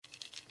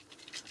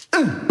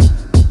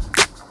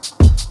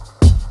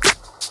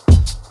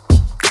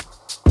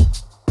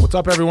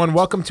What's up, everyone?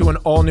 Welcome to an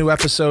all-new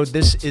episode.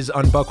 This is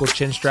Unbuckled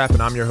Chinstrap,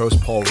 and I'm your host,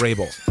 Paul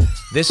Rabel.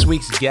 This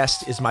week's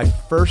guest is my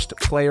first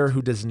player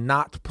who does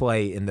not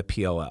play in the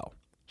PLL.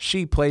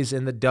 She plays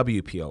in the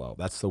WPLL.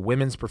 That's the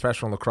Women's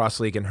Professional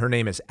Lacrosse League, and her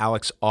name is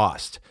Alex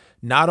Aust.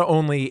 Not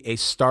only a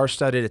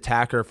star-studded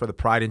attacker for the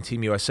Pride and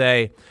Team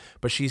USA,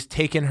 but she's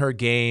taken her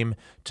game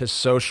to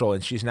social,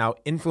 and she's now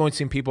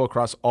influencing people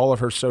across all of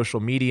her social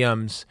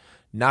mediums,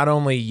 not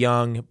only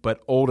young, but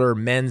older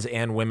men's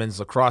and women's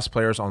lacrosse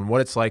players, on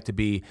what it's like to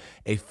be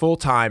a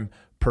full-time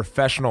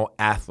professional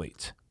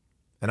athlete.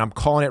 And I'm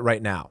calling it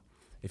right now.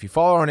 If you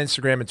follow her on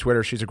Instagram and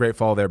Twitter, she's a great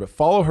follow there, but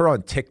follow her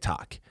on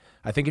TikTok.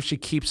 I think if she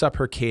keeps up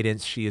her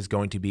cadence, she is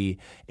going to be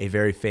a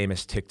very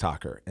famous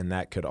TikToker, and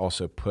that could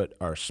also put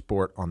our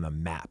sport on the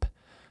map.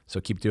 So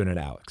keep doing it,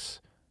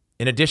 Alex.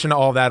 In addition to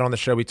all that on the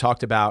show, we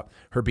talked about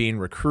her being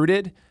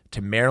recruited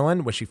to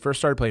Maryland when she first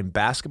started playing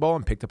basketball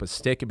and picked up a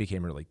stick and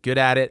became really good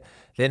at it.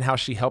 Then how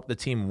she helped the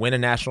team win a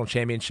national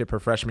championship her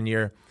freshman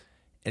year.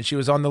 And she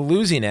was on the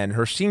losing end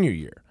her senior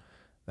year.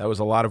 That was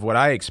a lot of what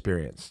I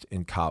experienced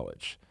in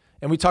college.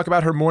 And we talk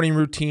about her morning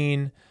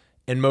routine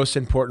and, most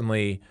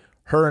importantly,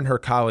 her and her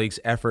colleagues'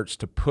 efforts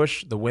to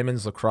push the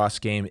women's lacrosse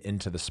game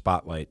into the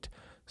spotlight.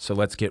 So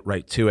let's get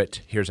right to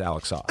it. Here's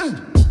Alex Aust.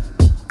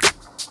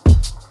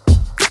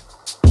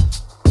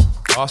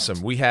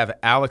 Awesome. We have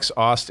Alex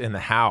Aust in the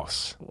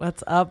house.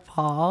 What's up,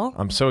 Paul?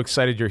 I'm so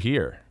excited you're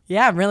here.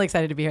 Yeah, I'm really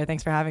excited to be here.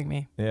 Thanks for having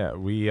me. Yeah,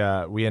 we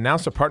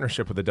announced a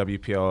partnership with the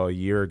WPL a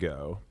year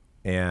ago,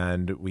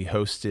 and we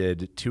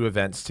hosted 2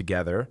 events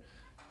together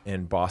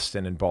in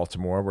Boston and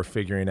Baltimore. We're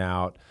figuring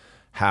out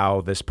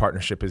how this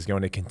partnership is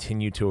going to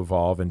continue to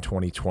evolve in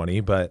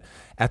 2020. But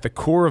at the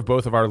core of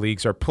both of our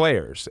leagues are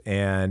players,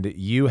 and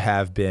you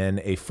have been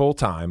a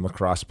full-time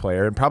lacrosse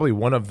player and probably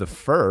one of the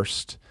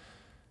first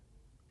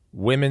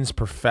women's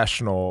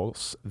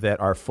professionals that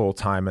are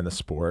full-time in the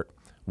sport,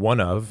 one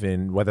of,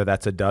 in whether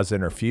that's a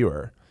dozen or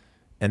fewer.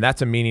 And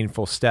that's a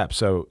meaningful step.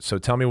 So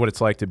tell me what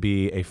it's like to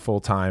be a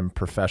full-time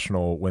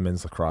professional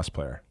women's lacrosse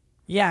player.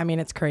 Yeah, I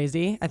mean, it's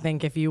crazy. I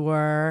think if you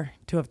were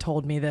to have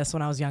told me this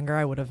when I was younger,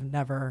 I would have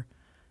never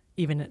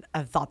even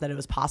have thought that it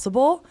was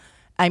possible.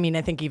 I mean,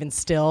 I think even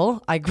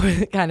still, I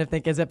kind of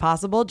think, is it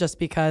possible? Just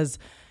because,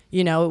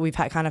 you know, we've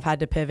kind of had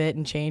to pivot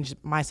and change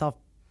myself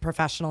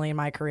professionally in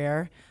my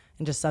career,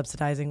 and just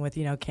subsidizing with,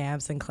 you know,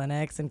 camps and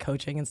clinics and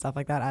coaching and stuff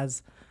like that,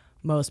 as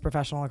most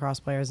professional lacrosse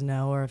players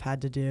know or have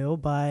had to do.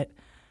 But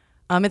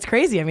it's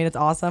crazy. I mean, it's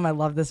awesome. I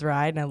love this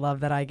ride, and I love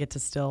that I get to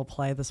still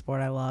play the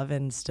sport I love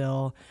and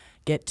still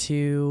get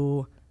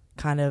to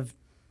kind of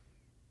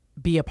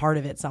be a part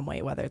of it some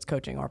way, whether it's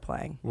coaching or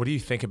playing. What do you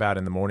think about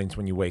in the mornings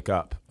when you wake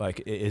up?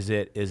 Like, is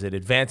it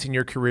advancing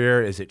your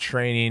career? Is it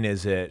training?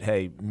 Is it,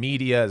 hey,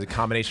 media? Is it a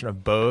combination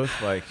of both?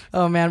 Like,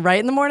 oh man, right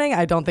in the morning,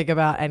 I don't think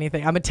about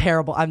anything. I'm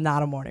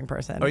not a morning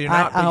person. Oh, you're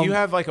not? But you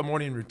have like a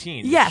morning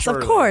routine. Yes,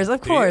 surely. of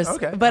course.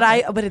 Okay.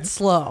 But it's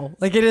slow.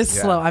 Like, it is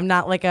slow. I'm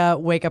not like a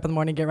wake up in the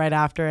morning, get right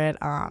after it.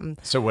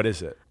 So what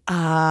is it?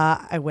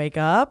 I wake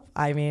up.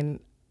 I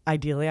mean,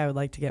 ideally, I would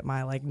like to get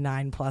my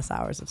 9+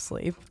 hours of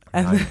sleep.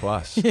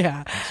 9+.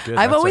 Yeah. That's good.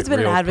 I've always like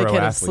been an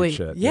advocate of sleep.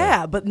 Shit.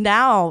 Yeah, but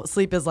now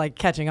sleep is like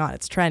catching on.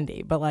 It's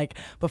trendy. But like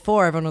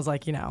before, everyone was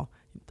like, you know,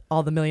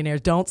 all the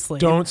millionaires don't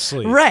sleep. Don't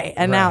sleep. Right.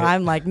 And now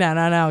I'm like, no,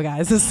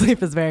 guys. The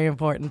sleep is very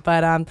important.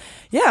 But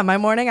yeah, my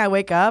morning, I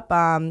wake up.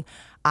 I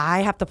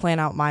have to plan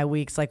out my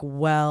weeks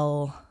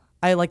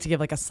I like to give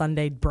like a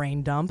Sunday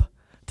brain dump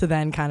to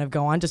then kind of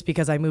go on, just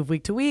because I move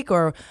week to week,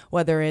 or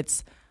whether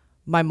it's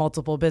my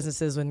multiple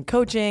businesses and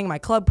coaching, my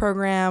club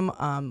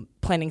program,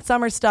 planning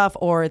summer stuff,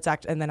 or it's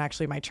and then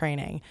actually my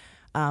training.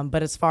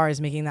 But as far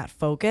as making that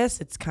focus,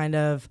 it's kind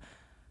of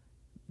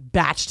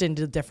batched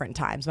into different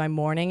times. My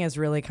morning is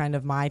really kind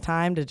of my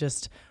time to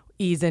just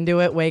ease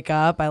into it, wake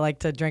up. I like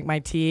to drink my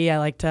tea.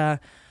 I've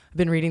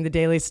been reading the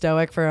Daily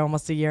Stoic for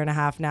almost a year and a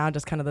half now,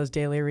 just kind of those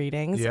daily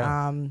readings.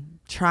 Yeah.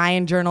 Try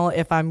and journal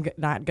if I'm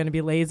not going to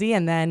be lazy,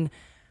 and then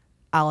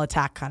I'll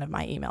attack kind of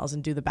my emails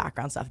and do the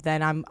background stuff.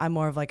 Then I'm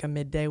more of like a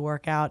midday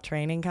workout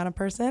training kind of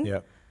person.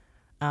 Yep.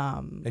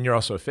 And you're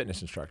also a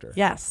fitness instructor.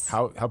 Yes.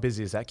 How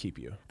busy does that keep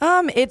you?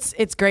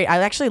 It's great. I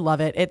actually love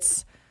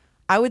it.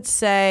 I would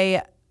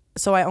say,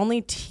 so I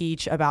only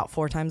teach about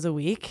 4 times a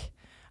week.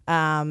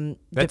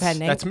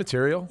 Depending. That's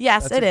material.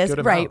 Yes, that's it is.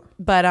 Right. Amount.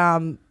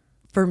 But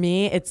for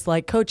me, it's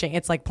like coaching.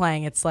 It's like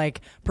playing. It's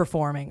like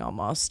performing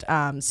almost.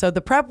 So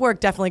the prep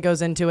work definitely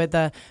goes into it,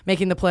 the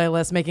making the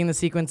playlist, making the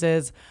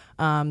sequences,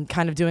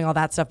 kind of doing all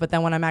that stuff. But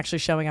then when I'm actually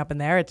showing up in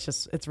there,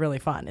 it's really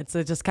fun. It's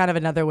just kind of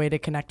another way to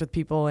connect with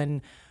people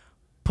and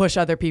push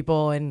other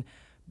people and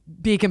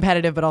be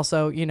competitive, but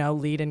also, you know,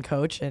 lead and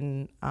coach.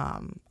 And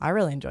I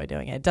really enjoy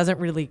doing it. It doesn't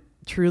really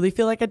truly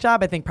feel like a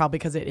job, I think, probably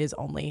because it is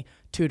only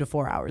 2 to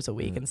 4 hours a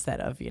week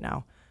instead of, you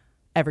know,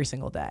 every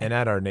single day. And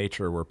at our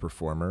nature, we're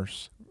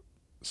performers.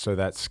 So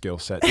that skill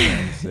set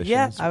transitions.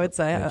 Yeah, I would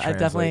say I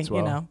definitely, well.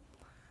 you know,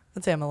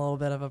 I'd say I'm a little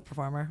bit of a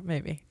performer,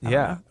 maybe.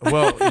 Yeah.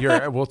 Well,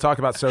 we'll talk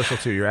about social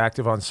too. You're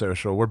active on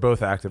social. We're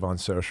both active on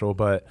social,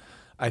 but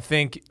I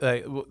think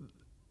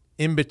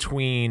in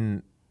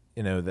between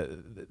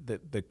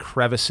the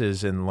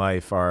crevices in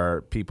life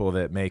are people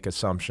that make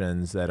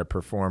assumptions that a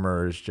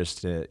performer is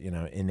just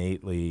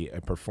innately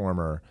a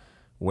performer,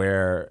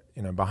 where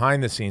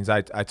behind the scenes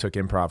I took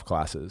improv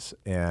classes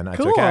and I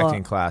took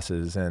acting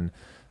classes, and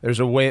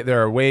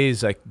there are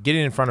ways, like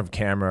getting in front of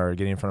camera or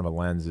getting in front of a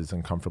lens is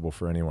uncomfortable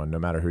for anyone, no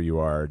matter who you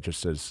are.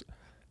 Just as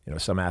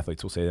some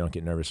athletes will say they don't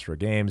get nervous for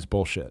games.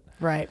 Bullshit.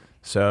 Right.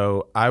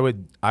 So I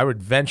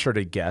would venture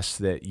to guess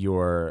that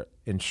your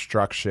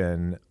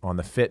instruction on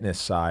the fitness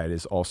side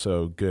is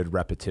also good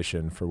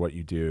repetition for what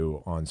you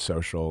do on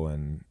social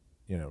and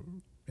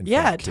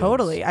yeah,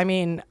 totally. I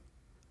mean,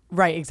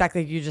 right,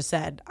 exactly like you just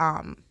said.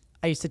 I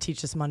used to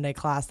teach this Monday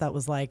class that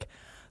was like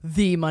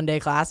the Monday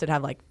class. It'd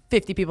have like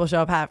 50 people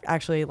show up.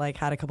 Actually, like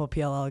had a couple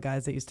PLL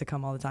guys that used to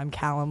come all the time.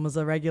 Callum was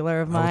a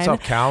regular of mine. What's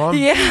up, Callum?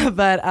 Yeah,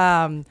 but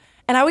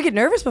and I would get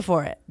nervous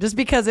before it just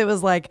because it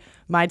was like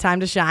my time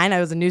to shine. I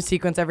was a new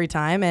sequence every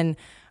time, and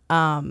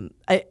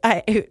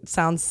it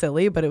sounds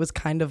silly, but it was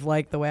kind of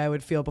like the way I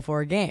would feel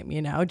before a game.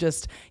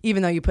 Just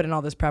even though you put in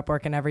all this prep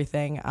work and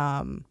everything,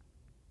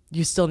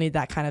 you still need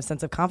that kind of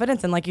sense of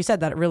confidence. And like you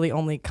said, that it really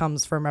only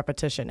comes from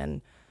repetition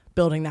and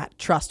building that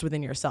trust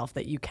within yourself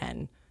that you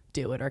can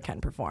do it or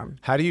can perform.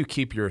 How do you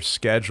keep your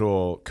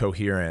schedule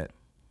coherent,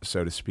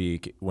 so to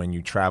speak, when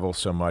you travel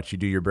so much? You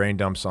do your brain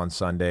dumps on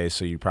Sunday,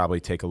 so you probably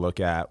take a look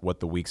at what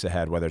the weeks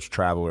ahead, whether it's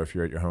travel or if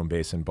you're at your home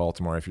base in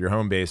Baltimore. If you're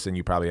home base, then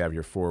you probably have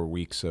your 4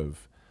 weeks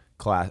of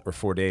class or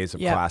 4 days of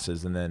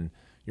classes, and then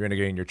you're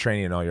integrating your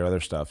training and all your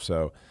other stuff.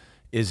 So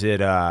is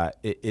it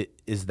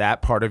is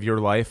that part of your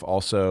life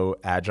also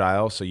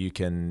agile, so you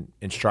can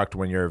instruct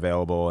when you're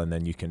available and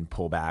then you can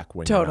pull back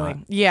when you're not?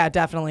 Yeah,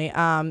 definitely.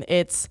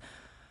 It's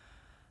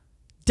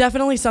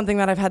definitely something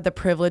that I've had the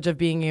privilege of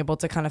being able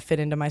to kind of fit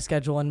into my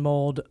schedule and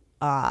mold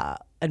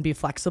and be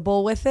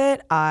flexible with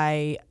it.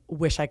 I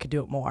wish I could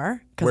do it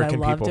more because I love doing it.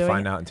 Where can people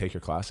find out and take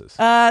your classes?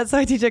 So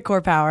I teach at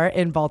Core Power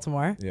in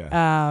Baltimore.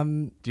 Yeah.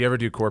 Do you ever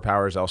do Core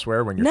Powers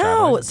elsewhere when you're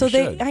traveling? No. So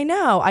I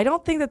know. I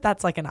don't think that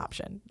that's like an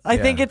option. I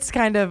think it's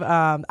kind of,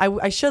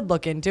 I should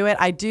look into it.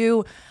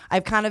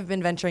 I've kind of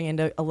been venturing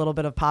into a little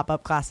bit of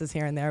pop-up classes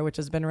here and there, which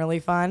has been really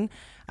fun.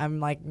 I'm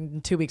like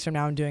 2 weeks from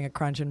now, I'm doing a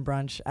crunch and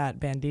brunch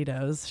at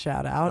Banditos.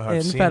 Shout out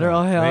in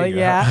Federal Hill.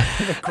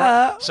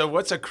 Yeah. So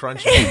what's a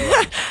crunch and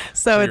brunch?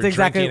 So it's you're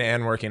exactly drinking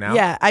and working out.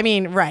 Yeah. I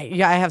mean, right.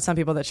 Yeah. I have some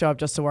people that show up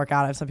just to work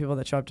out. I have some people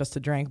that show up just to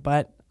drink,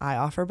 but I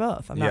offer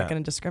both. I'm not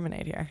going to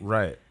discriminate here.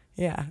 Right.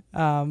 Yeah.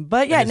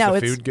 But yeah, and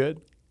is the food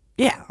good?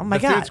 Yeah. Oh my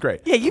God. The food's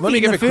great. Yeah. Let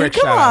me give a quick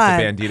shout out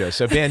to Banditos.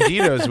 So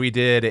Banditos, we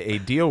did a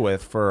deal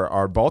with for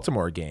our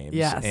Baltimore games.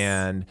 Yes.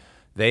 And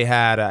they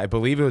had, I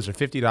believe it was a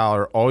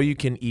 $50 all you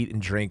can eat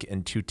and drink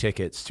and 2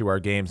 tickets to our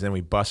games. Then we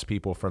bus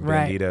people from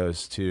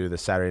Banditos to the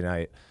Saturday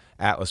night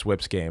Atlas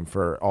Whips game.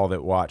 For all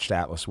that watched,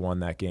 Atlas won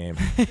that game.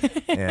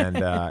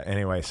 And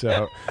anyway,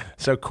 so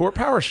Core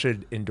Power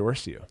should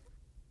endorse you.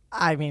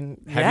 I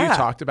mean, have you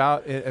talked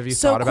about it? Have you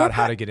thought about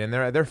how to get in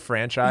there? They're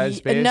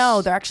franchise based?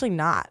 No, they're actually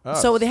not. Oh.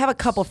 So they have a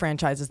couple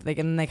franchises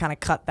and they kind of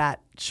cut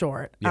that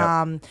short.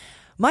 Yep.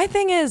 My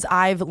thing is,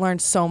 I've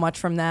learned so much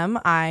from them.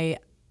 I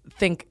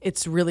think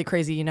it's really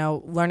crazy,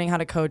 learning how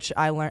to coach.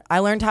 I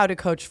learned how to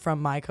coach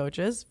from my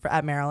coaches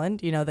at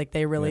Maryland. Like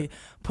they really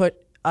put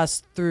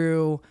us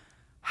through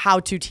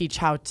how to teach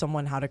how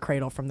to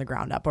cradle from the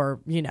ground up, or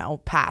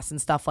pass and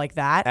stuff like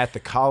that at the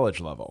college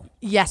level.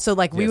 Yeah, so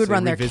like we would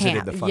run their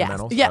camp. The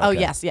fundamentals. Yeah. Okay. Oh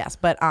yes.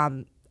 But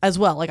as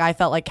well, like I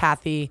felt like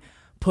Kathy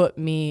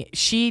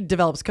she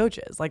develops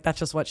coaches. Like that's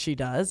just what she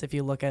does. If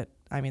you look at,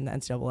 the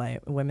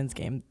NCAA women's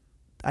game,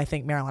 I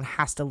think Maryland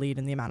has to lead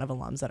in the amount of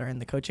alums that are in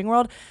the coaching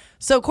world.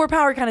 So Core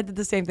Power kind of did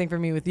the same thing for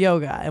me with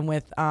yoga and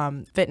with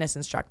fitness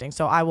instructing.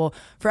 So I will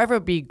forever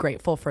be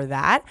grateful for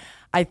that.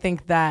 I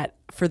think that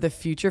for the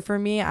future for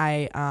me,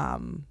 I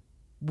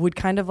would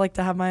kind of like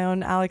to have my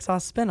own Alex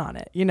Haas spin on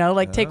it.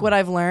 Take what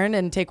I've learned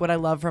and take what I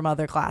love from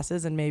other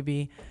classes and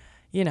maybe,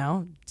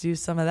 do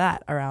some of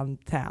that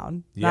around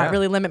town. Yeah. Not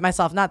really limit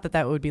myself. Not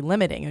that would be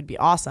limiting. It would be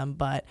awesome,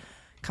 but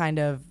kind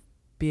of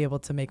be able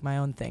to make my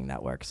own thing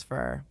that works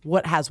for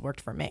what has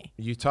worked for me.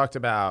 You talked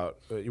about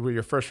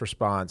your first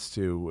response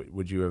to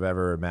would you have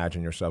ever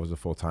imagined yourself as a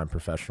full-time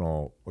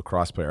professional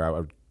lacrosse player? I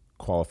would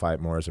qualify it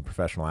more as a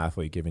professional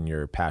athlete, given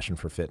your passion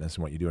for fitness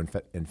and what you do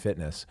in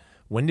fitness.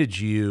 When did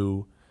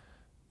you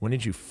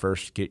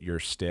first get your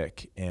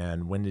stick,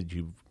 and when did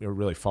you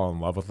really fall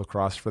in love with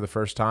lacrosse for the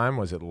first time?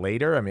 Was it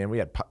later? We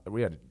had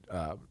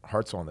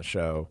Hartzell on the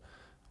show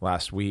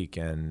last week,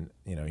 and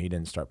he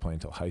didn't start playing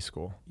until high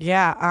school.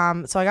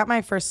 Yeah. So I got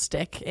my first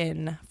stick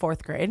in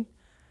 4th grade.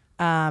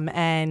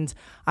 And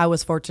I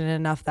was fortunate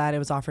enough that it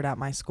was offered at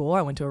my school.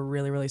 I went to a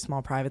really, really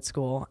small private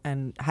school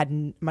and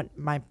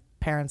my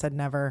parents had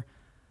never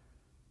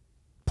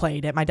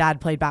played it. My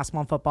dad played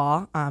basketball and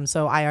football.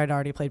 So I had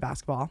already played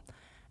basketball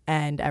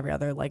and every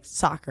other, like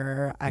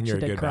soccer. I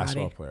actually did karate.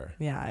 Basketball player.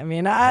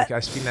 Yeah.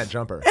 I've seen that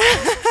jumper.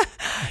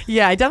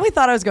 Yeah, I definitely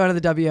thought I was going to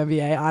the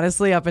WNBA,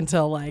 honestly, up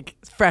until like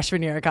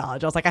freshman year of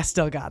college. I was like, I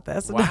still got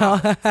this.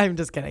 Wow. No, I'm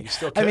just kidding. You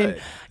still I mean,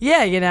 could.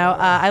 yeah,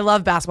 I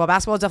love basketball.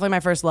 Basketball is definitely my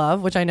first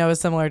love, which I know is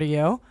similar to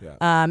you. Yeah.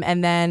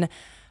 And then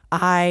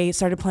I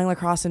started playing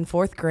lacrosse in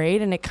 4th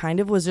grade, and it kind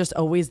of was just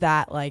always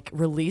that like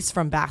release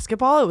from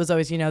basketball. It was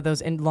always,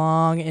 those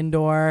long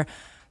indoor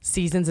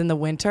seasons in the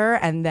winter,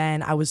 and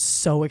then I was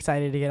so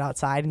excited to get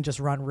outside and just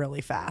run really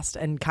fast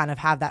and kind of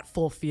have that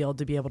full field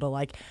to be able to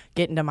like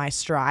get into my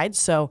stride.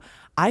 So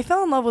I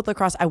fell in love with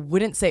lacrosse. I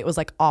wouldn't say it was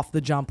like off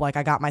the jump, like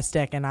I got my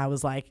stick and I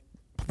was like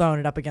throwing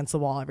it up against the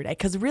wall every day,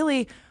 because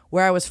really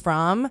where I was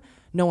from,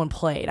 no one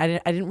played. I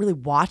didn't really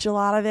watch a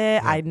lot of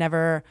it.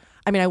 Yeah.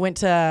 I went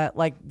to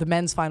like the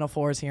men's Final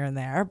Fours here and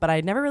there, but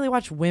I never really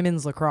watched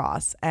women's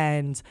lacrosse.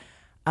 And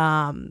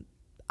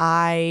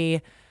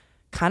I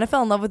kind of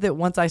fell in love with it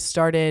once I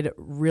started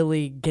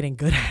really getting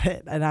good at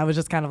it. And I was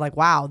just kind of like,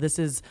 wow, this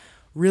is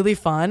really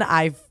fun.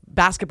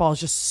 Basketball is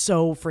just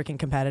so freaking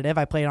competitive.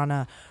 I played on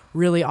a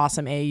really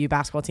awesome AAU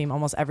basketball team.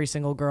 Almost every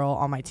single girl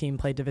on my team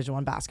played Division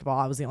I basketball.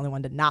 I was the only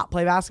one to not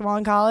play basketball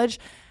in college.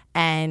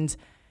 And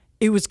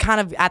it was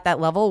kind of at that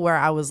level where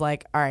I was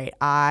like, all right,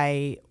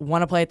 I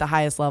want to play at the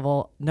highest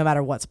level no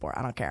matter what sport.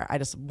 I don't care. I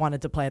just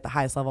wanted to play at the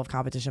highest level of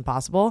competition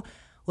possible.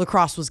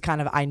 Lacrosse was kind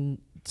of, I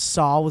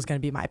saw was going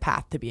to be my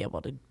path to be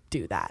able to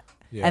do that.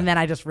 Yeah. And then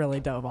I just really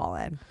dove all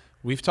in.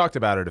 We've talked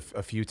about it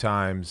a few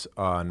times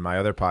on my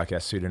other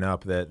podcast, Suiting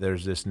Up, that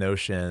there's this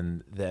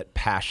notion that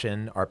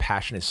our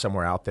passion is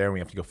somewhere out there and we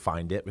have to go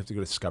find it. We have to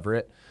go discover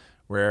it,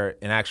 where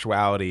in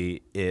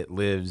actuality, it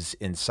lives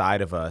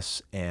inside of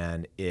us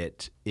and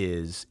it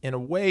is in a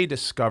way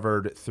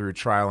discovered through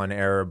trial and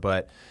error,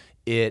 but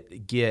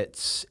it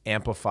gets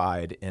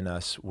amplified in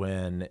us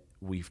when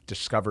we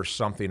discover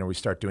something or we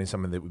start doing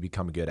something that we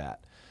become good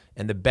at.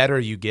 And the better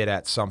you get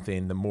at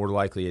something, the more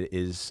likely it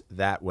is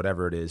that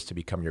whatever it is to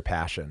become your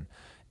passion.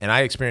 And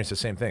I experienced the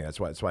same thing. That's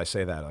why I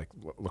say that. Like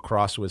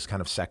lacrosse was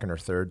kind of second or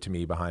third to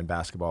me behind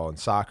basketball and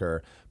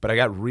soccer, but I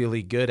got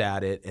really good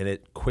at it, and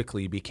it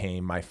quickly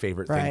became my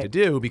favorite thing to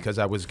do because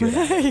I was good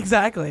at it.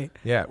 Exactly.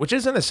 Yeah, which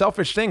isn't a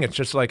selfish thing. It's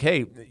just like,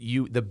 hey,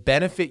 the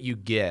benefit you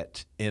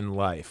get in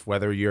life,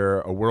 whether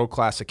you're a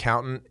world-class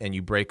accountant and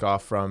you break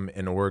off from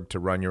an org to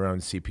run your own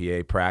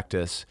CPA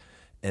practice,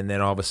 and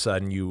then all of a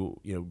sudden you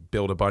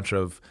build a bunch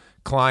of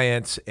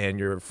clients and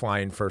you're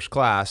flying first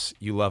class,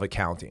 you love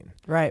accounting.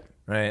 Right.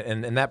 Right.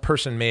 And that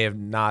person may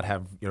not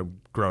have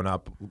grown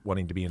up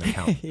wanting to be an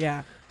accountant.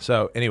 Yeah.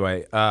 So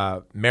anyway,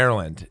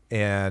 Maryland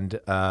and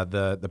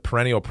the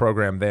perennial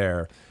program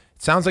there,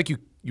 it sounds like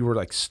you were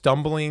like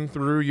stumbling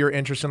through your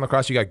interest in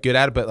lacrosse. You got good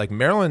at it, but like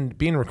Maryland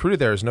being recruited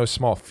there is no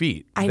small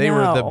feat. They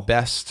were the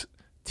best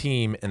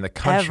team in the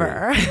country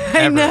ever.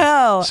 I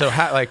know. So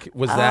how,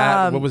 was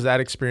that what was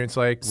that experience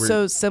like?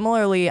 So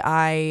similarly,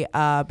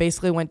 I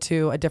basically went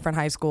to a different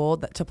high school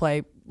to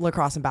play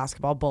lacrosse and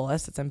basketball,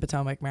 Bullis. It's in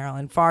Potomac,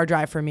 Maryland. Far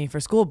drive for me for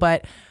school,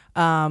 but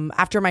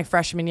after my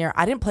freshman year,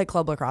 I didn't play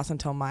club lacrosse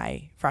until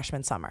my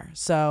freshman summer.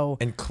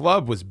 And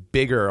club was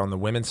bigger on the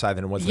women's side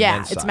than it was on the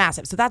men's side. Yeah, it's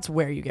massive. So that's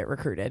where you get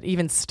recruited.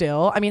 Even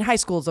still, I mean, high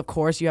schools, of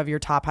course, you have your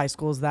top high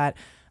schools that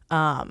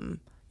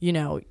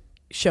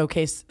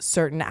showcase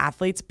certain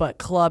athletes, but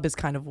club is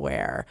kind of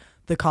where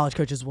the college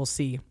coaches will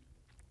see,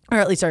 or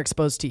at least are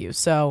exposed to you.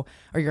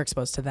 Or you're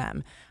exposed to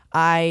them.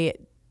 I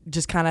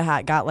just kind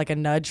of got like a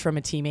nudge from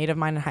a teammate of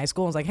mine in high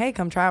school and was like, hey,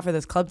 come try out for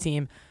this club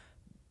team.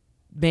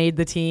 Made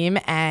the team.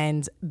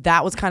 And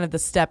that was kind of the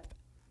step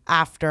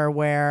after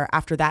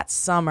that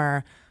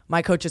summer,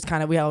 my coaches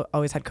we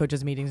always had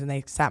coaches meetings, and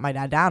they sat my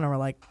dad down and were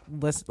like,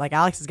 listen, like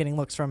Alex is getting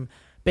looks from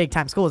big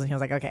time schools. And he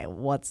was like, okay,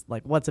 what's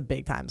a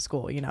big time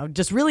school?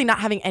 Just really not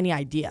having any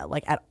idea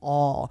like at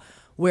all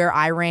where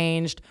I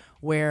ranged,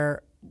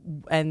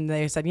 and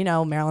they said,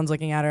 Maryland's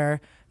looking at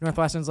her,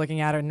 Northwestern's looking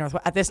at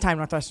her. At this time,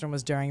 Northwestern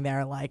was during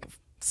their like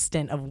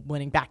stint of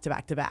winning back to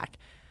back to back.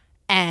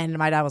 And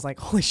my dad was like,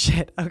 holy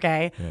shit.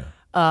 Okay.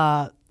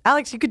 Yeah.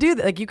 Alex, you could do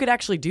that. Like you could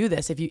actually do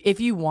this if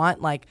you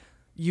want, like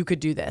you could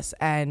do this.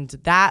 And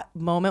that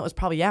moment was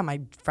probably,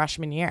 my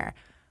freshman year.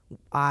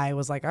 I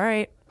was like, all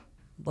right,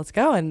 let's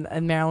go.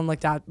 And Maryland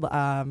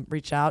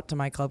reached out to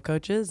my club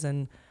coaches,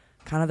 and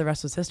kind of the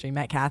rest was history.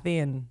 Met Kathy,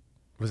 and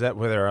were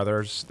there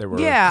others that were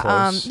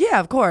close? Yeah,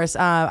 of course.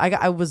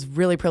 I was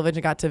really privileged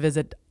and got to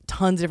visit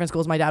tons of different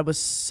schools. My dad was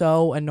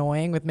so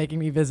annoying with making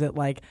me visit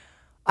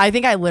I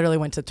think I literally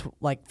went to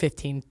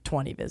 15,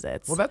 20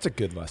 visits. Well, that's a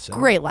good lesson.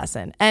 Great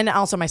lesson. And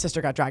also my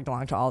sister got dragged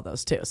along to all of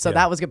those too. So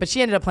that was good. But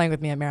she ended up playing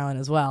with me at Maryland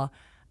as well.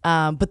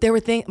 But there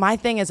were my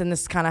thing is, and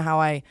this is kind of how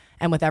I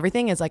am with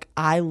everything, is like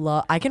I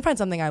can find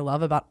something I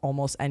love about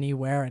almost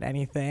anywhere and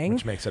anything.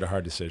 Which makes it a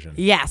hard decision.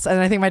 Yes. And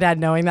I think my dad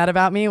knowing that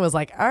about me was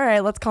like, all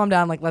right, let's calm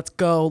down. Like, let's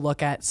go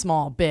look at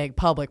small, big,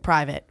 public,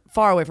 private,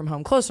 far away from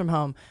home, close from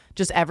home,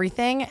 just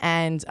everything.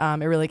 And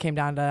it really came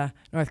down to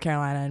North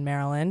Carolina and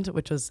Maryland,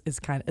 which is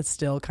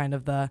still kind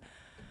of the,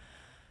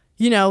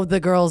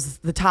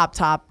 the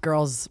top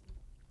girls'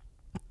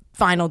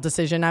 final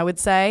decision, I would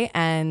say.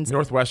 And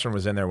Northwestern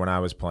was in there when I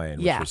was playing,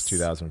 which was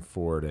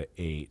 2004 to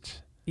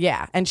 8.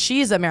 Yeah, and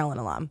she's a Maryland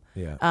alum.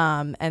 Yeah.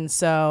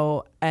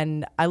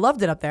 And I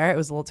loved it up there. It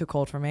was a little too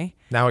cold for me.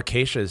 Now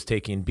Acacia is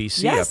taking BC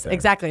up Yes, there.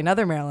 exactly.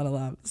 Another Maryland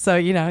alum. So,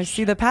 you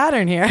see the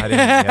pattern here.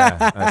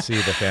 I see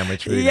the family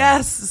tree.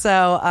 Yes.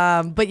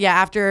 So, but yeah,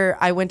 after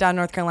I went down to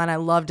North Carolina, I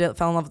loved it,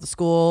 fell in love with the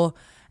school,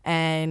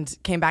 and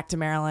came back to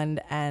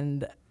Maryland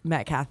and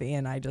met Kathy.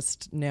 And I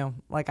just knew,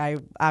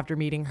 after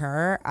meeting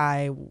her,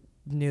 I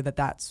knew that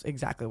that's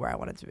exactly where I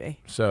wanted to be.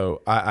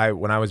 So I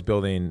when I was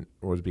being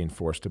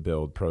forced to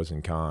build pros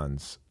and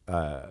cons,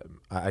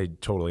 I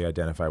totally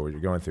identify what you're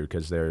going through,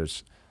 because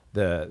there's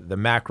the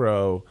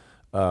macro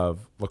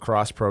of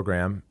lacrosse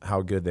program,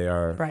 how good they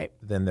are. Right.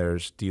 Then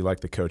there's, do you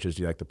like the coaches?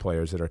 Do you like the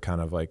players that are kind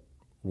of like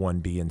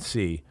 1B and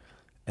C?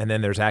 And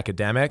then there's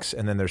academics,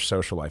 and then there's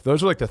social life.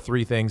 Those are like the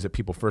three things that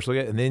people first look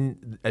at. And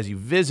then as you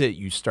visit,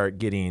 you start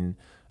getting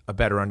a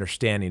better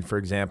understanding. For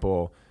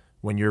example,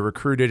 when you're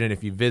recruited and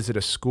if you visit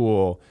a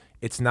school,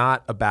 it's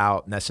not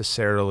about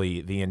necessarily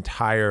the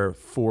entire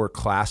 4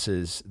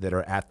 classes that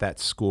are at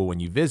that school when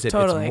you visit.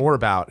 Totally. It's more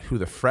about who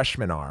the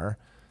freshmen are,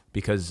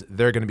 because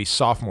they're going to be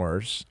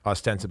sophomores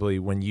ostensibly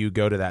when you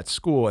go to that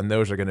school, and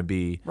those are going to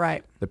be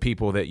Right. the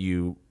people that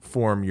you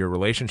form your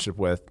relationship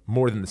with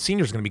more than the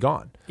seniors going to be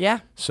gone. Yeah.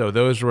 So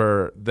those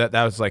were that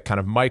was like kind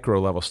of micro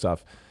level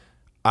stuff.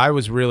 I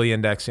was really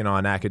indexing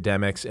on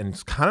academics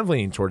and kind of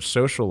leaning towards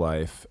social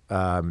life.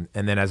 And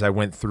then as I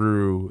went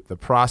through the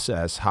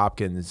process,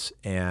 Hopkins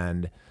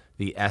and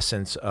the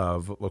essence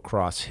of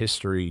lacrosse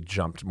history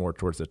jumped more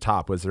towards the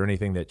top. Was there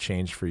anything that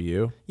changed for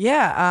you?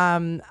 Yeah.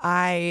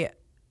 I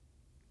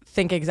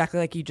think exactly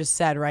like you just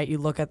said, right? You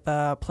look at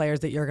the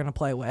players that you're going to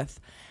play with,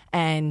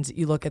 and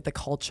you look at the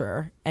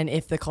culture, and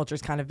if the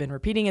culture's kind of been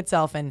repeating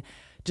itself, and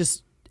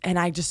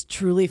I just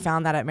truly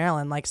found that at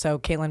Maryland. So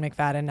Caitlin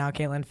McFadden, now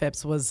Caitlin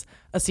Phipps, was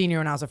a senior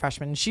when I was a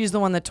freshman. And she's the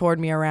one that toured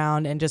me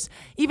around, and just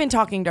even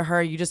talking to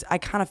her, I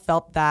kind of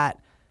felt that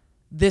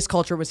this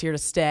culture was here to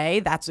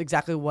stay. That's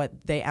exactly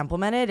what they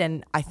implemented.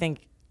 And I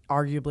think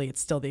arguably it's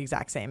still the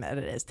exact same that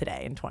it is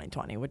today in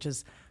 2020, which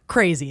is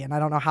crazy. And I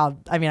don't know how,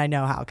 I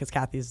know how, because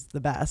Kathy's the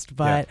best.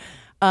 But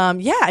for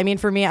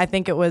me, I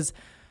think it was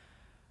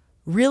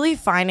really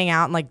finding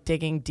out and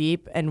digging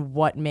deep and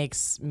what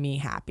makes me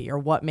happy or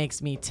what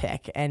makes me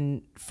tick.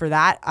 And for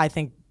that, I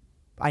think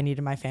I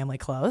needed my family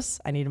close.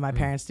 I needed my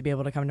parents to be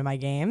able to come to my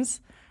games.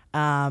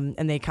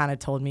 And they kind of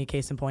told me,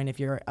 case in point, if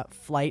you're a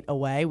flight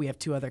away, we have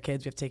 2 other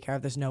kids we have to take care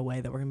of. There's no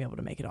way that we're going to be able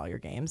to make it all your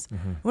games.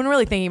 When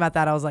really thinking about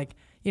that, I was like,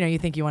 you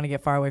think you want to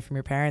get far away from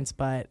your parents,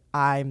 but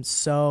I'm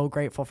so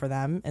grateful for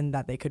them and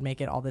that they could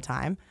make it all the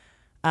time.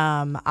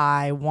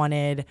 I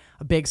wanted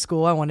a big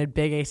school. I wanted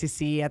big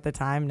ACC at the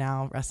time.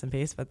 Now, rest in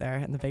peace, but they're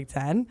in the Big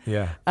Ten.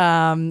 Yeah.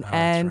 And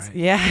right.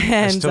 yeah,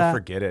 and I still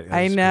forget it.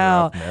 I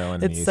know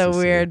it's so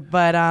weird,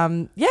 but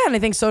and I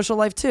think social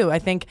life too. I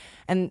think,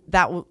 and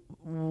that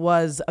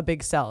was a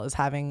big sell, is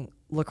having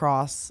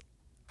lacrosse,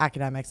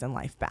 academics, and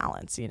life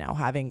balance.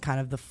 Having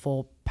kind of the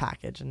full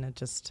package, and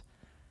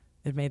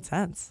it made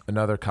sense.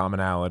 Another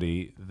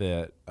commonality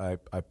that I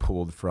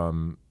pulled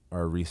from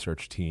our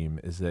research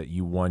team is that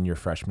you won your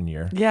freshman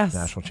year, yes,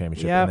 national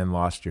championship, yep, and then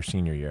lost your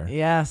senior year.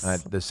 Yes.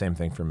 The same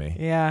thing for me.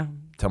 Yeah.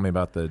 Tell me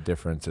about the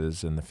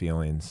differences and the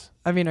feelings.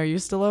 Are you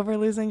still over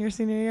losing your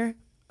senior year?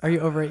 Are you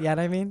over it yet,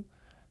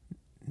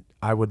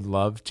 I would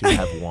love to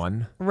have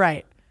won.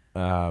 Right.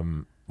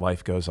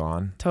 Life goes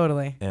on.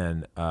 Totally.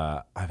 And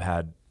I've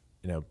had,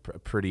 a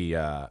pretty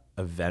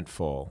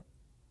eventful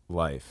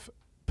life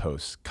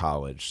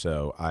post-college.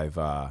 So I've...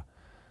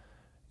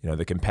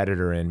 the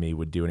competitor in me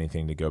would do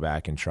anything to go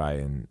back and try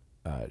and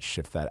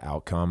shift that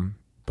outcome.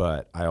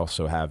 But I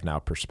also have now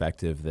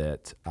perspective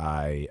that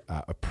I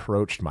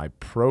approached my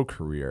pro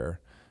career,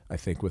 I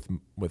think,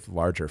 with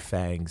larger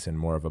fangs and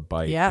more of a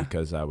bite,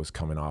 because I was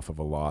coming off of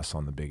a loss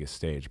on the biggest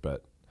stage.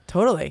 But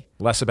totally.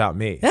 Less about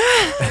me.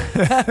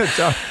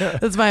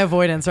 That's my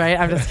avoidance, right?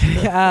 I'm just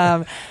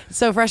kidding.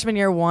 So freshman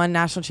year, won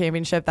national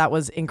championship. That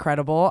was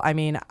incredible.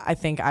 I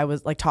think I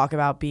was talk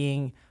about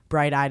being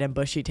bright-eyed and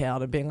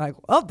bushy-tailed and being like,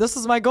 oh, this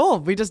is my goal.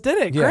 We just did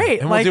it. Yeah,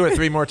 great. And we'll do it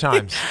 3 more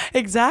times.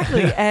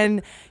 Exactly.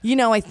 And,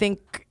 I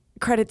think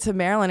credit to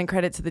Maryland and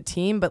credit to the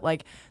team, but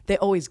they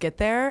always get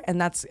there.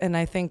 And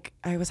I think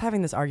I was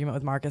having this argument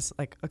with Marcus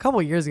a couple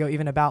of years ago,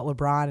 even about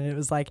LeBron. And it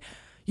was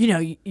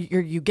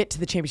you get to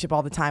the championship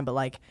all the time,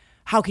 but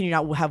how can you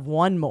not have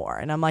one more?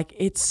 And I'm like,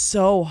 it's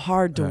so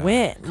hard to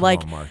win. Come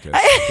on, Marcus,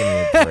 give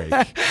me a break.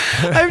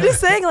 I'm just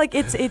saying,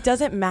 it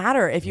doesn't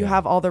matter if you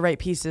have all the right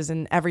pieces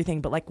and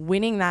everything, but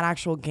winning that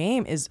actual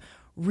game is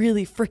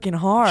really freaking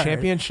hard.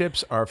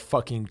 Championships are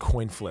fucking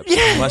coin flips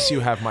unless you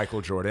have Michael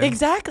Jordan.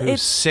 Exactly.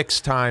 Who's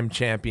 6-time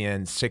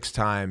champion,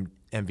 6-time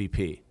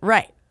MVP.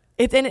 Right.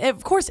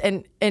 Of course,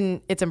 and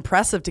it's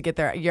impressive to get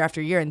there year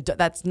after year, and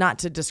that's not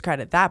to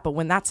discredit that, but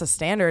when that's a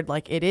standard,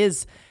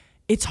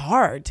 it's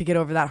hard to get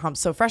over that hump.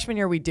 So freshman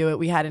year, we do it.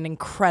 We had an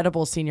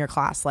incredible senior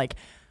class,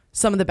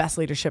 some of the best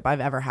leadership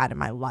I've ever had in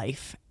my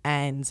life.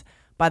 And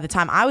by the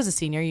time I was a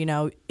senior,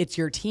 it's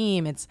your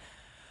team. It's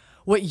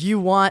what you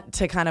want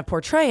to kind of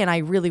portray. And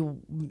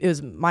it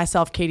was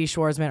myself, Katie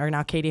Schwarzman, or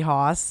now Katie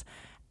Haas,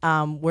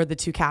 were the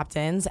two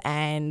captains,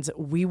 and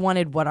we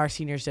wanted what our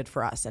seniors did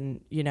for us.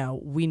 And,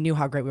 we knew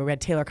how great we were. We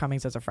had Taylor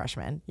Cummings as a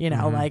freshman,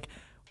 like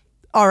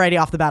already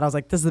off the bat, I was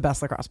like, this is the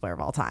best lacrosse player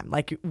of all time.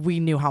 Like, we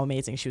knew how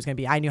amazing she was going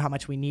to be. I knew how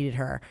much we needed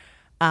her.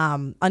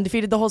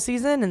 Undefeated the whole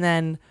season, and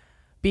then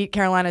beat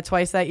Carolina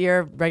twice that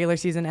year, regular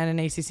season and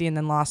in ACC, and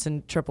then lost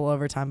in triple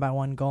overtime by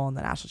 1 goal in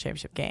the national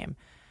championship game.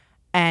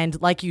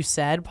 And like you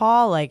said,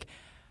 Paul, like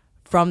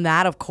from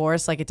that, of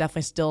course, like it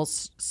definitely still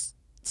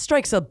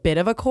strikes a bit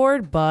of a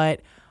chord,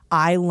 but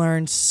I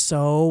learned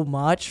so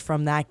much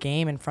from that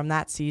game and from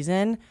that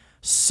season,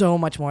 so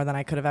much more than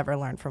I could have ever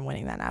learned from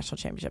winning that national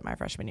championship my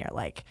freshman year.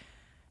 Like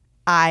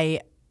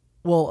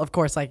of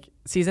course, like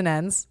season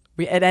ends,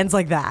 it ends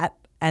like that.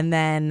 And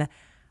then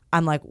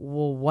I'm like,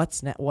 well,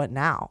 what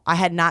now? I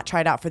had not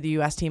tried out for the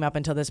U.S. team up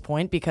until this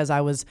point because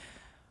I was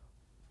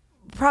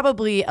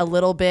probably a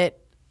little bit,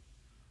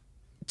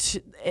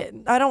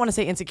 I don't want to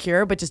say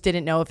insecure, but just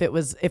didn't know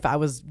if I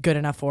was good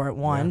enough for it.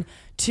 One. Yeah.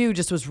 Two,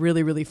 just was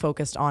really, really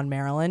focused on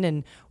Maryland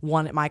and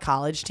my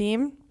college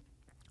team.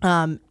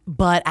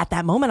 But at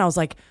that moment I was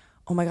like,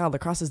 oh my God,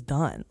 lacrosse is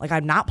done. Like,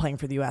 I'm not playing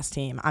for the U.S.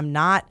 team. I'm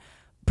not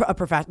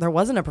there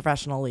wasn't a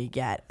professional league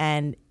yet.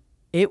 And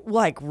it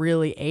like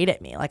really ate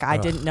at me. Like, I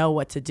didn't know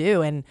what to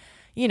do. And,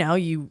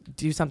 you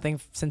do something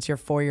since you're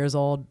 4 years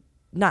old,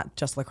 not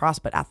just lacrosse,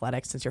 but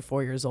athletics since you're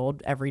 4 years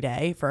old every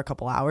day for a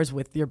couple hours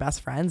with your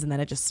best friends. And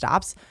then it just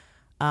stops.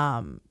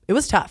 It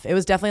was tough. It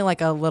was definitely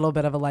like a little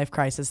bit of a life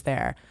crisis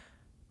there.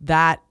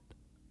 That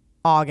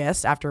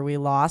August, after we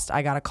lost,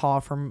 I got a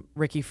call from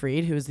Ricky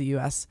Freed, who was the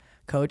U.S.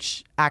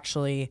 coach,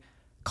 actually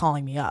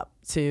calling me up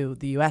to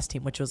the U.S.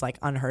 team, which was like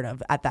unheard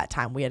of at that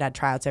time. We had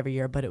tryouts every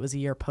year, but it was a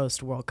year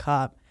post World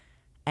Cup.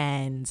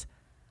 And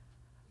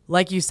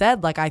like you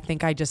said, like, I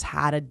think I just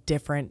had a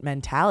different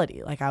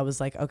mentality. Like, I was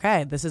like,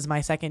 okay, this is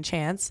my second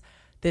chance.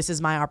 This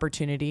is my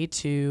opportunity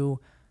to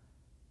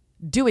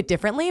do it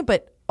differently,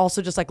 but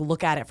also just like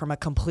look at it from a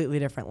completely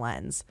different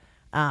lens.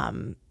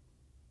 And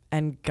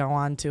go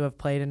on to have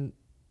played in,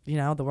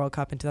 the World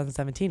Cup in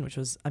 2017, which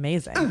was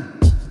amazing.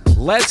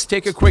 Let's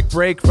take a quick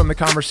break from the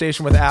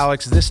conversation with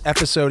Alex. This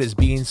episode is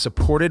being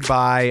supported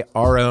by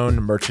our own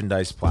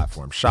merchandise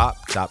platform,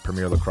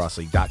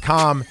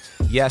 shop.premierlacrosseleague.com.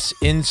 Yes,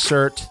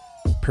 insert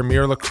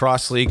Premier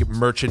Lacrosse League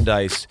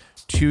merchandise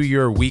to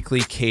your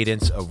weekly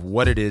cadence of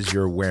what it is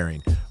you're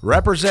wearing.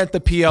 Represent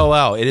the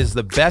PLL. It is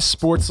the best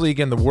sports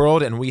league in the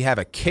world, and we have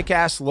a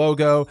kick-ass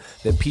logo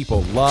that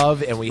people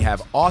love, and we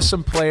have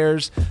awesome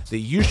players that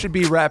you should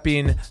be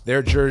repping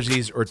their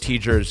jerseys or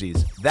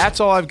T-jerseys. That's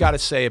all I've got to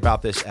say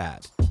about this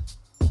ad.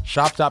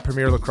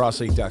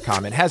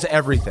 Shop.premierlacrosseleague.com. It has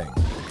everything.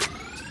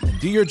 And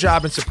do your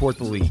job and support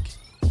the league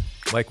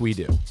like we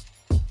do.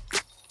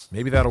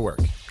 Maybe that'll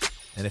work.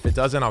 And if it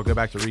doesn't, I'll go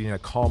back to reading a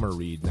calmer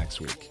read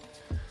next week.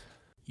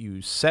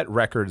 You set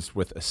records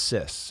with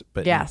assists,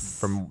 but yes,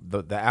 from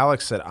the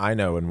Alex that I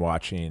know and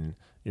watching,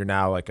 you're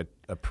now like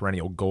a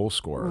perennial goal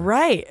scorer.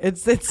 Right.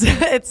 It's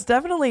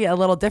definitely a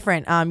little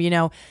different.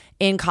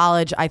 In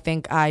college, I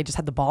think I just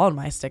had the ball in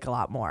my stick a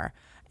lot more.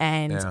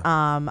 And it's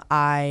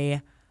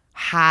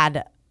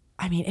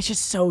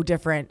just so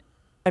different.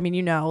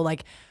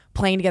 Like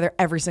playing together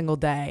every single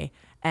day.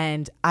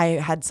 And I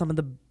had some of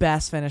the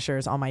best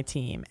finishers on my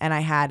team. And I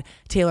had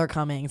Taylor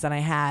Cummings and I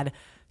had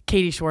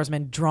Katie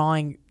Schwarzman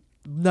drawing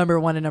number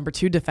 1 and number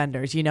 2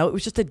 defenders. It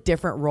was just a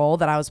different role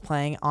that I was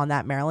playing on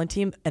that Maryland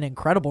team, an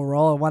incredible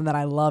role, and one that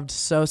I loved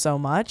so, so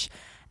much.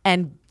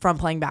 And from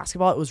playing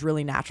basketball, it was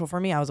really natural for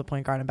me. I was a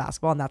point guard in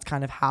basketball, and that's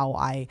kind of how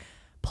I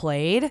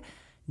played.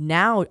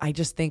 Now, I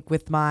just think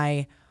with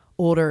my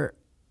older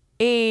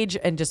age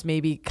and just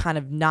maybe kind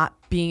of not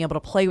being able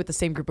to play with the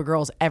same group of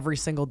girls every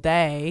single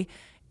day,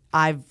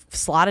 I've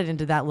slotted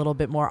into that little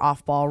bit more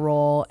off-ball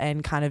role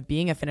and kind of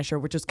being a finisher,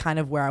 which is kind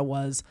of where I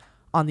was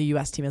on the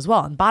U.S. team as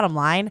well. And bottom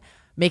line,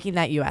 making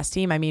that U.S.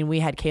 team, we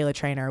had Kayla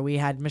Trainer, we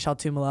had Michelle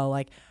Tumalo,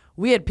 like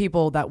we had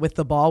people that with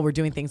the ball were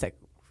doing things that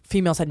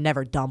females had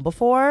never done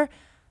before.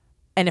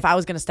 And if I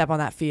was going to step on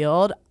that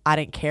field, I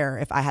didn't care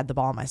if I had the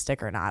ball on my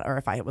stick or not, or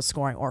if I was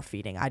scoring or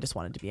feeding. I just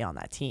wanted to be on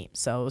that team.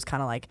 So it was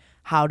kind of like,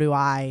 how do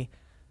I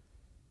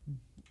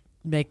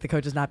make the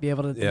coaches not be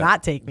able to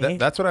not take me?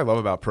 That's what I love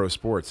about pro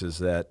sports is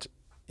that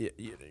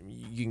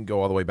you can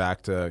go all the way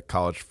back to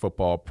college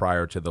football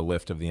prior to the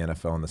lift of the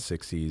NFL in the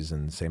 60s,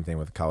 and same thing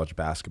with college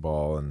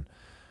basketball and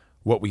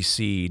what we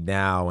see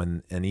now,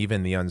 and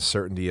even the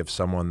uncertainty of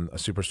someone, a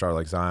superstar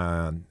like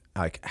Zion,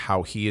 like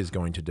how he is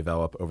going to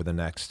develop over the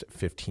next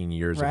 15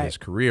 years of his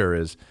career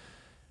is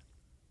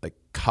like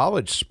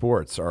college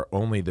sports are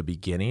only the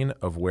beginning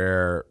of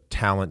where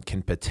talent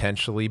can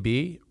potentially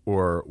be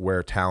or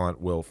where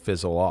talent will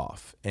fizzle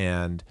off.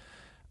 And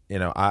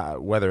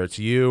whether it's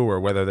you or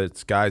whether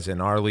it's guys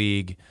in our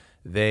league,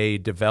 they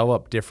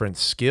develop different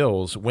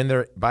skills when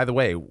they're, by the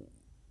way,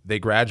 they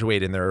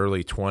graduate in their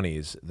early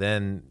 20s,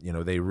 then,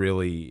 they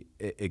really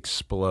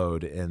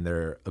explode in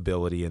their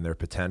ability and their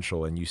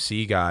potential. And you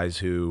see guys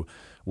who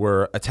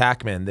were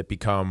attackmen that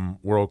become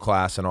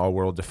world-class and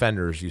all-world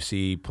defenders. You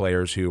see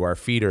players who are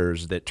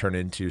feeders that turn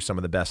into some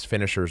of the best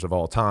finishers of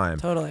all time.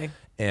 Totally.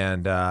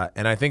 And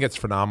I think it's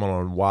phenomenal,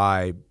 and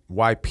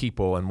why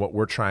people and what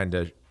we're trying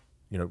to,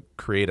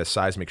 create a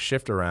seismic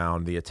shift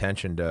around the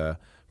attention to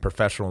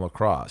professional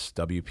lacrosse,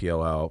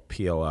 WPLL,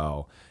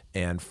 PLL,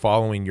 and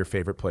following your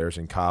favorite players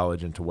in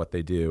college and to what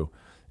they do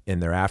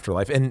in their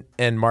afterlife.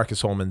 And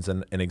Marcus Holman's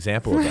an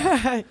example of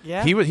that.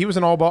 Yeah. He was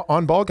an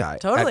on-ball guy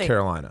Totally. at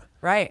Carolina.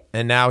 Right.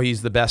 And now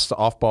he's the best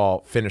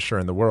off-ball finisher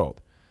in the world.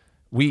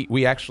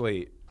 We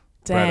actually...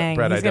 Dang,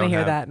 Brett, he's going to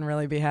hear that and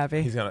really be happy.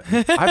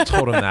 I've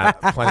told him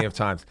that plenty of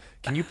times.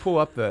 Can you pull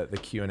up the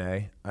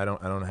Q&A? I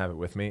don't have it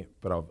with me,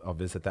 but I'll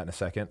visit that in a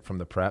second from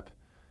the prep.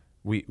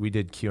 We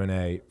did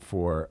Q&A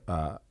for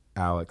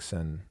Alex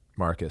and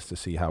Marcus to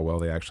see how well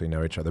they actually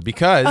know each other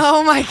because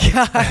oh my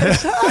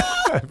gosh.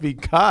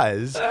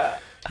 because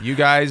you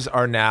guys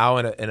are now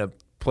in a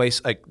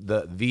place like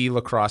the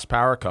lacrosse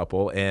power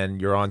couple,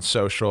 and you're on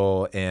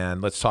social.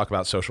 And let's talk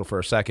about social for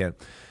a second.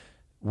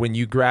 When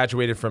you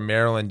graduated from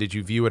Maryland, did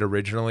you view it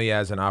originally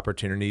as an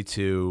opportunity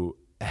to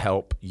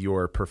help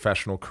your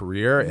professional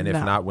career? And if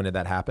not, when did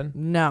that happen?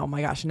 No,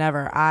 my gosh,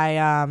 never.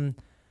 I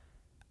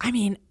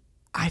mean,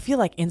 I feel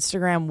like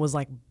Instagram was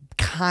like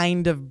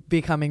kind of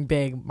becoming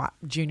big my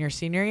junior,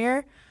 senior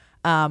year.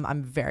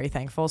 I'm very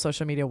thankful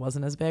social media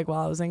wasn't as big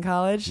while I was in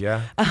college.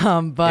 Yeah.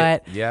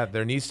 But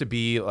there needs to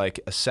be like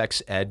a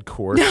sex ed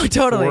course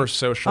totally. for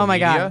social oh my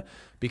media. God.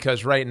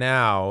 Because right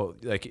now,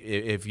 like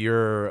if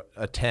you're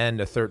a 10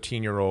 to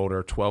 13-year-old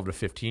or 12 to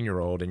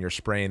 15-year-old and you're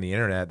spraying the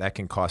internet, that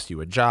can cost you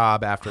a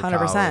job after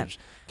 100%. college,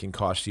 can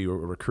cost you a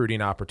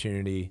recruiting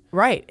opportunity.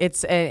 Right.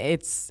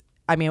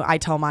 I mean, I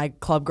tell my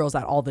club girls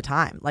that all the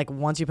time. Like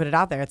once you put it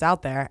out there, it's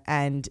out there,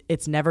 and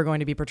it's never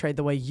going to be portrayed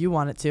the way you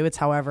want it to. It's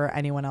however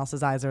anyone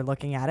else's eyes are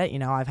looking at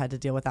it. I've had to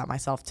deal with that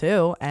myself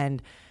too.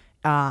 And,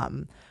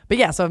 but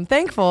yeah, so I'm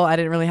thankful I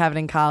didn't really have it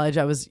in college.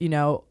 I was,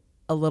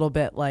 a little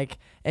bit like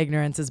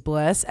ignorance is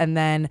bliss. And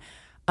then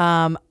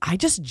I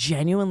just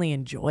genuinely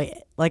enjoy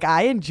it. Like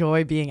I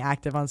enjoy being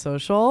active on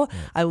social. Yeah.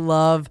 I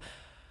love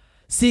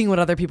seeing what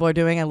other people are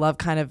doing. I love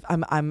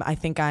I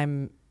think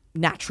I'm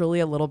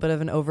naturally a little bit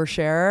of an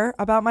oversharer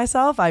about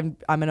myself. I'm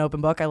an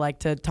open book. I like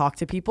to talk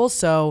to people.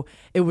 So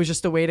it was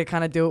just a way to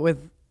kind of do it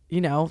with,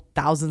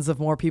 thousands of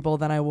more people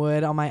than I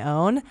would on my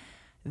own.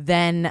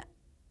 Then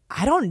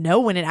I don't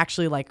know when it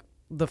actually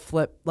the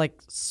flip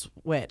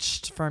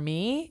switched for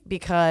me,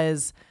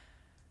 because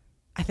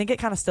I think it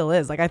kind of still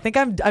is. Like I think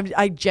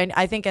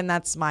I think, and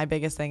that's my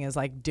biggest thing is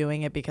like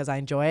doing it because I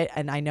enjoy it,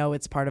 and I know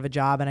it's part of a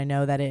job, and I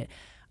know that it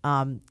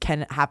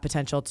can have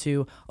potential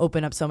to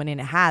open up so many, and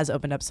it has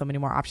opened up so many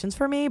more options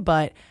for me.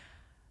 But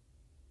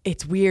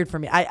it's weird for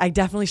me. I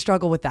definitely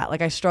struggle with that.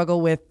 Like I struggle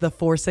with the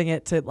forcing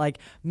it to like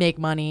make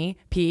money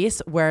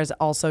piece, whereas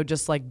also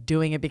just like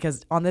doing it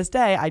because on this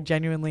day I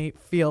genuinely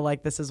feel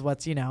like this is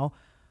what's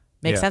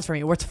makes sense for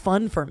me, or it's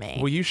fun for me.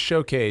 Well, you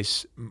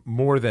showcase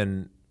more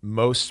than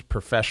most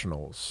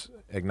professionals,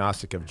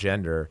 agnostic of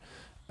gender,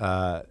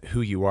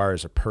 who you are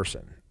as a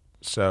person.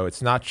 So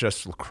it's not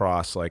just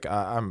lacrosse. Like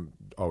I'm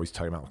always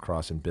talking about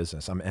lacrosse in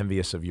business. I'm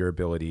envious of your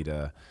ability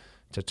to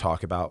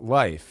talk about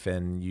life,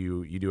 and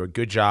you do a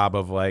good job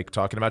of like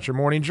talking about your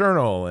morning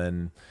journal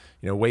and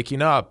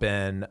waking up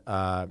and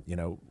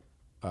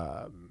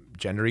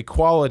gender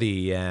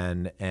equality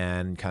and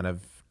kind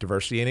of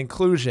diversity and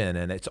inclusion,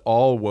 and it's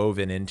all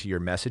woven into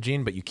your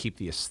messaging, but you keep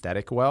the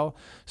aesthetic well.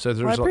 So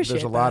there's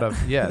a lot of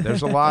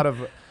there's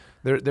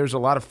a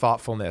lot of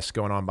thoughtfulness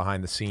going on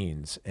behind the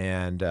scenes,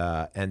 and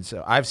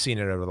so I've seen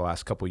it over the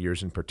last couple of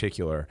years in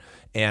particular.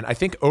 And I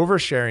think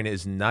oversharing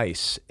is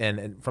nice,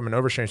 and from an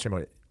oversharing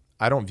standpoint,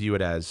 I don't view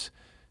it as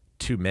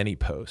too many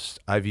posts.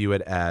 I view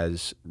it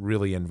as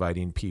really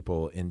inviting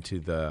people into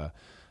the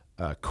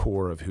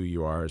core of who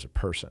you are as a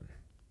person.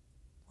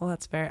 Well,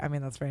 that's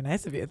very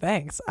nice of you.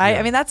 Thanks. Yeah.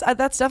 I mean, that's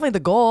definitely the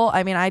goal.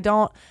 I mean, I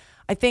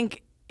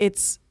think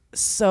it's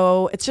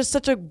just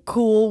such a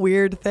cool,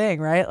 weird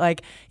thing, right?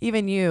 Like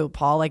even you,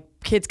 Paul, like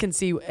kids can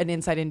see an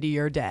insight into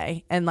your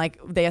day and like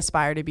they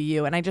aspire to be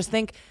you. And I just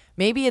think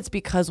maybe it's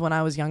because when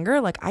I was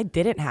younger, like I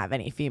didn't have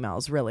any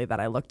females really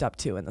that I looked up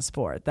to in the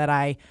sport that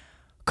I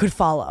could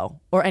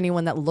follow, or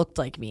anyone that looked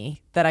like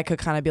me that I could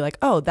kind of be like,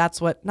 oh, that's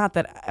what, not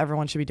that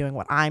everyone should be doing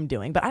what I'm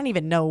doing, but I didn't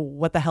even know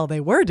what the hell they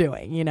were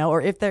doing,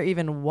 or if there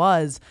even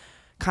was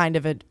kind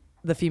of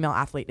the female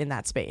athlete in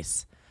that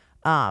space.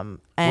 Well,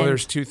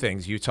 there's two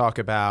things. You talk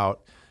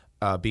about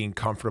being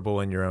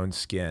comfortable in your own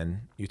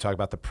skin. You talk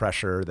about the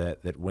pressure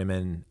that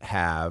women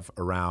have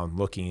around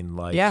looking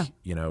like,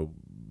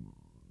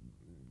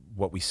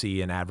 what we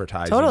see in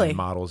advertising, totally. And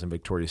models and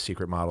Victoria's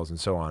Secret models and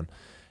so on.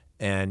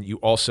 And you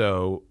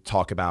also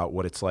talk about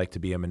what it's like to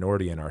be a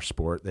minority in our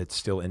sport that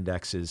still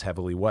indexes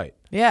heavily white.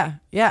 Yeah.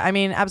 Yeah. I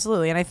mean,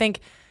 absolutely. And I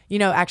think,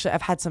 actually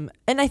I've had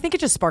and I think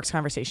it just sparks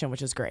conversation,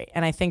 which is great.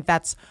 And I think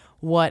that's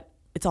what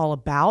it's all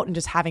about, and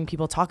just having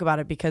people talk about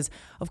it, because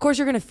of course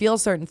you're going to feel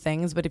certain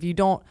things, but if you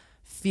don't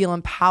feel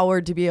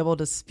empowered to be able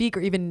to speak, or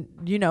even,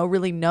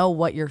 really know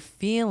what you're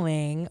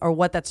feeling or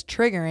what that's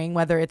triggering,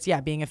 whether it's,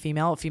 being a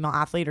female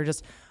athlete, or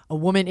just a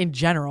woman in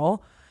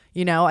general.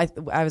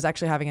 I was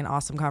actually having an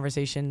awesome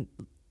conversation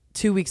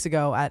 2 weeks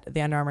ago at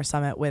the Under Armour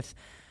Summit with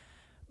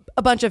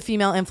a bunch of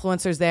female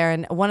influencers there,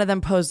 and one of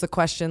them posed the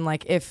question,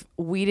 like, if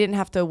we didn't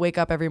have to wake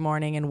up every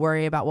morning and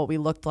worry about what we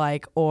looked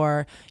like,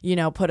 or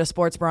put a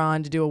sports bra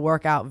on to do a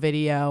workout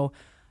video,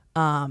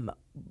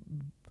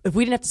 if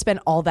we didn't have to spend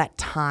all that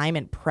time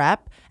and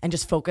prep and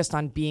just focused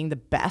on being the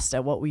best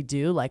at what we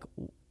do, like,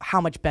 how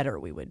much better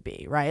we would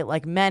be, right?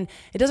 Like, men,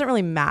 it doesn't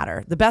really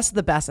matter. The best of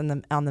the best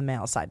on the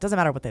male side. It doesn't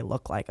matter what they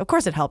look like. Of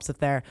course it helps if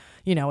they're,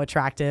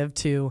 attractive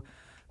to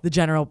the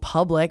general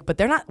public, but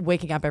they're not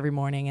waking up every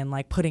morning and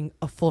like putting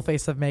a full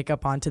face of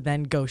makeup on to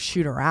then go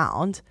shoot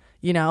around,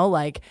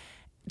 like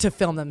to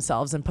film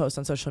themselves and post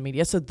on social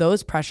media. So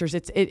those pressures,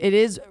 it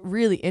is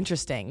really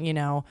interesting,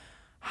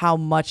 how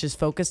much is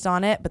focused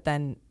on it, but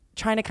then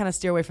trying to kind of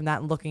steer away from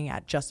that and looking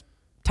at just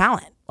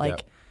talent.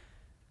 Like,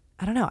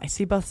 I don't know. I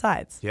see both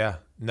sides. Yeah.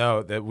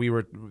 No, there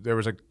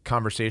was a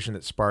conversation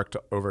that sparked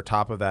over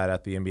top of that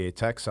at the NBA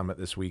Tech Summit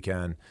this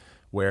weekend,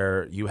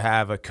 where you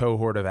have a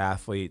cohort of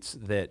athletes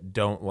that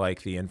don't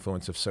like the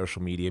influence of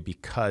social media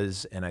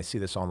because, and I see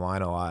this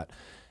online a lot,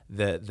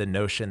 the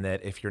notion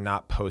that if you're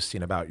not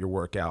posting about your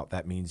workout,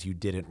 that means you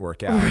didn't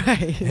work out.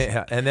 Right.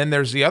 Yeah. And then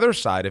there's the other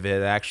side of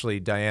it. Actually,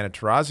 Diana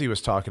Taurasi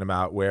was talking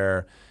about,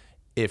 where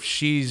if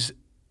she's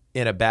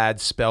in a bad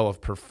spell of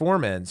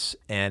performance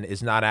and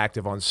is not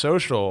active on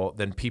social,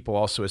 then people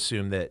also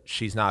assume that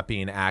she's not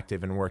being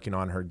active and working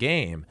on her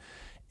game.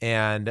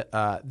 And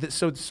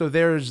so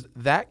there's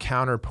that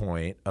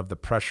counterpoint of the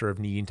pressure of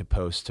needing to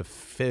post to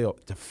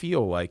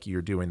feel like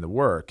you're doing the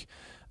work.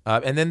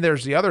 And then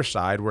there's the other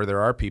side where there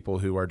are people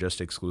who are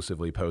just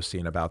exclusively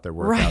posting about their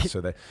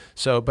workouts.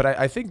 Right. But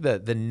I think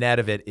that the net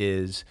of it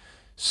is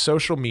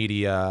social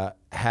media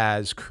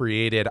has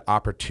created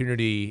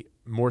opportunity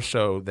more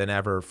so than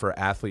ever for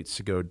athletes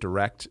to go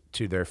direct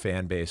to their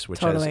fan base, which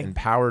has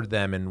empowered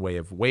them in way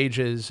of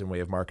wages, in way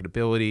of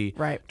marketability,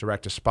 right,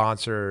 direct to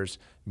sponsors,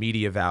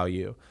 media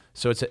value.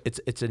 So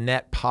it's a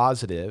net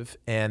positive.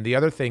 And the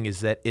other thing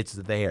is that it's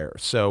there.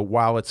 So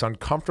while it's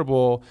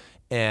uncomfortable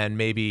and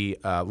maybe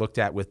looked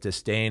at with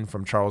disdain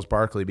from Charles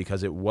Barkley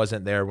because it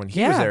wasn't there when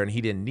he was there and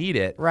he didn't need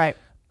it, right?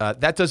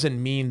 That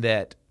doesn't mean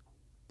that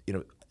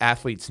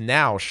athletes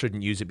now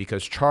shouldn't use it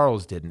because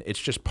Charles didn't.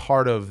 It's just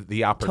part of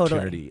the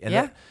opportunity.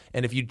 Totally.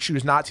 And if you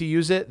choose not to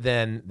use it,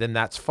 then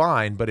that's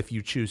fine. But if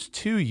you choose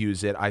to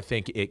use it, I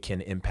think it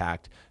can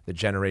impact the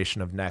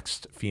generation of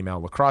next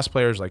female lacrosse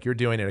players like you're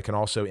doing, and it can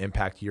also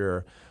impact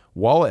your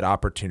wallet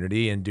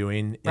opportunity in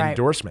doing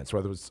endorsements,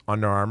 whether it's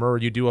Under Armour or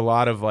you do a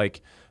lot of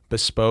like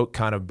bespoke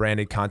kind of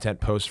branded content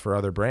posts for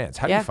other brands.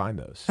 How do you find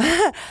those?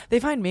 They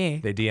find me.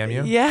 They DM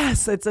you?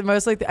 Yes. It's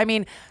mostly, the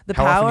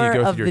How power often do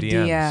you go of through the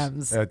your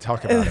DMs?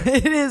 Talk about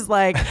it. It is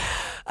like,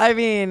 I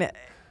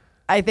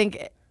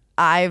think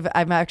I've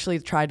actually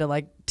tried to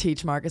like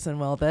teach Marcus and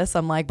Will this.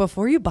 I'm like,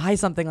 before you buy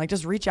something, like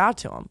just reach out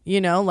to them,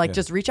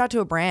 just reach out to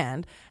a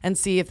brand and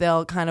see if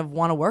they'll kind of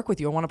want to work with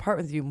you or want to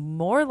partner with you.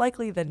 More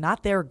likely than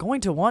not, they're going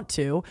to want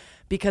to,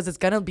 because it's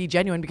going to be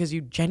genuine because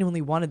you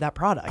genuinely wanted that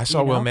product. I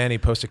saw Will Manny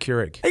post a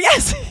Keurig.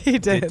 Yes, he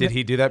did. Did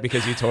he do that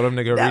because you told him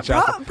to go reach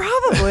out?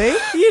 Probably,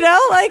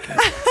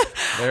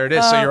 There it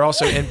is. So you're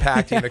also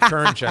impacting the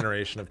current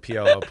generation of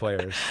PLL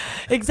players.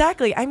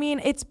 Exactly.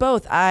 It's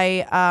both.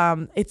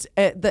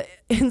 The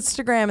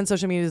Instagram and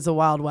social media is a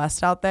wild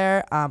west out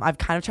there. I've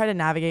kind of tried to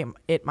navigate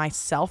it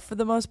myself for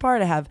the most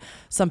part. I have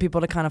some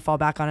people to kind of fall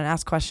back on and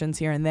ask questions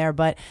here and there.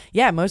 But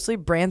yeah, mostly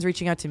brands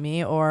reaching out to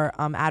me or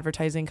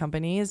advertising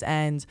companies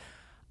and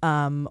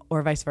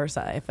or vice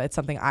versa. If it's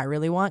something I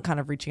really want, kind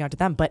of reaching out to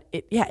them. But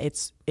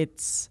it's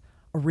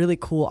a really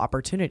cool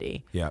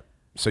opportunity. Yeah.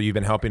 So you've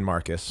been helping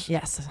Marcus.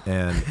 Yes.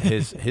 And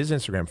his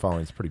Instagram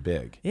following is pretty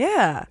big.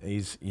 Yeah.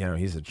 He's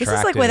attractive. This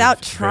is like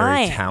without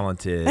trying. Very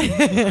talented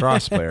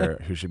lacrosse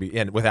player who should be,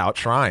 and without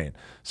trying.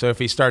 So if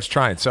he starts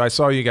trying. So I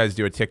saw you guys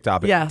do a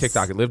TikTok. Yes.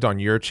 It lived on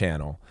your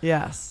channel.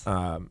 Yes.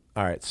 All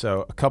right.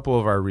 So a couple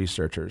of our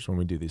researchers, when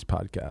we do these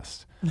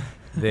podcasts,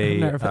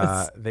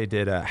 they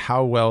did a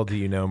 "How well do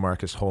you know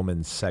Marcus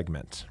Holman"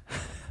 segment.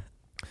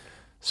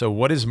 So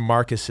what is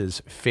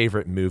Marcus's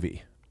favorite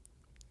movie?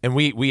 And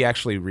we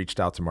actually reached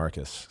out to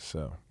Marcus,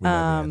 so we know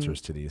the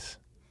answers to these.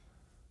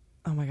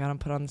 Oh my God, I'm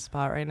put on the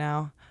spot right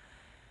now.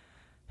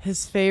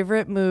 His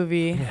favorite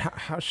movie. I mean,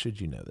 how should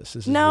you know this?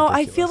 This is no,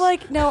 ridiculous. I feel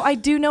like I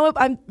do know it.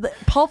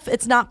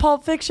 It's not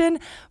Pulp Fiction,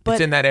 but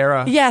it's in that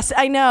era. Yes,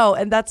 I know,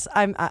 and that's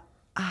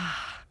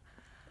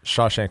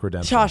Shawshank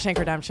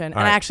Redemption. And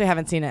I actually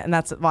haven't seen it, and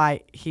that's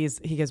why he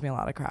gives me a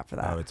lot of crap for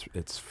that. Oh,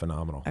 it's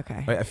phenomenal.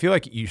 Okay. I feel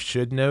like you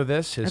should know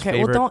this. His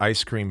favorite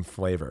ice cream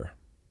flavor.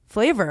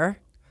 Flavor?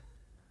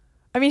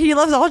 He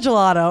loves all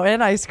gelato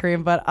and ice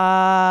cream, but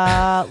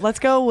let's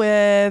go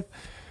with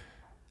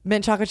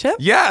Mint chocolate chip?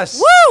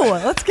 Yes. Woo!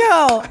 Let's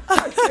go.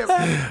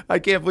 I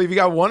can't believe you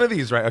got one of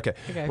these right. Okay.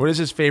 Okay. What is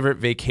his favorite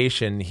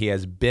vacation he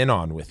has been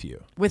on with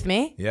you? With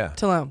me? Yeah.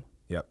 Tulum.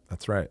 Yep,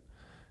 that's right.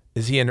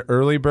 Is he an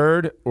early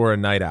bird or a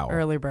night owl?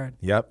 Early bird.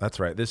 Yep, that's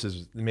right.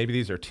 Maybe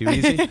these are too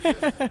easy.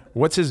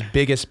 What's his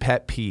biggest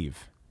pet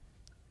peeve?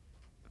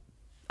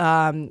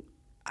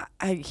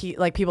 He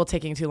like people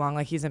taking too long.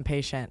 Like he's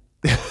impatient.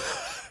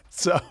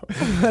 So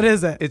What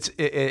is it? it's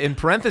in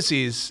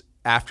parentheses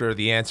after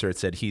the answer. It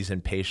said he's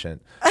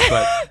impatient,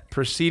 but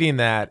preceding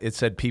that, it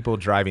said people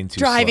driving too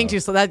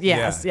slow. That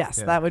yes, Yeah, yes,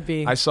 yeah. that would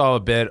be. I saw a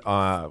bit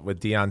with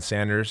Deion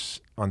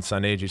Sanders on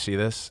Sunday. Did you see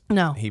this?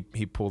 No. He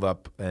pulled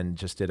up and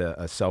just did a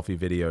selfie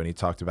video, and he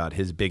talked about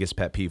his biggest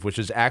pet peeve, which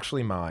is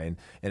actually mine,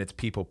 and it's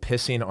people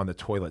pissing on the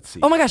toilet seat.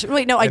 Oh my gosh!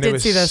 Wait, no, I And it did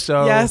was see this.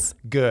 So Yes,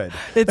 good.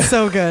 it's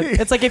so good.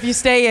 It's like if you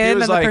stay He in,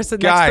 was and like, the person,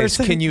 guys, next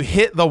person. can you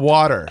hit the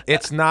water?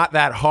 It's not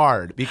that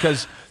hard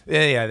because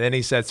Then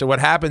he said, so what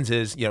happens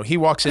is, he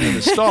walks into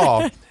the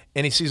stall.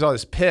 And he sees all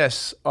this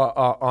piss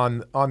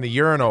on the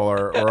urinal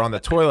or on the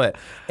toilet,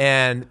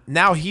 and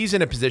now he's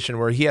in a position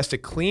where he has to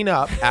clean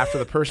up after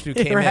the person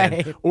who came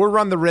in, or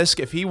run the risk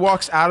if he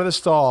walks out of the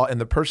stall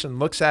and the person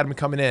looks at him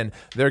coming in,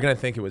 they're going to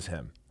think it was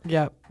him.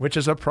 Yep, which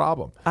is a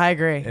problem. I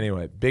agree.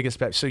 Anyway, biggest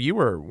pet. So you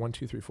were 1,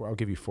 2, 3, 4. I'll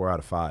give you 4 out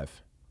of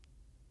 5.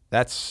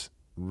 That's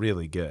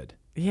really good.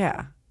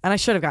 Yeah, and I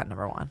should have got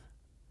number 1.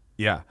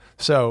 Yeah.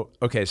 So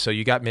okay, so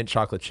you got mint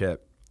chocolate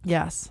chip.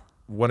 Yes.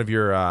 One of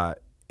your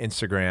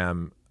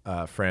Instagram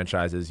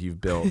franchises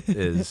you've built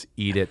is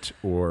Eat It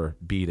or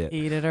Beat It.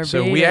 Eat it or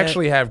so beat we it.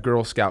 actually have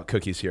Girl Scout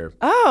cookies here.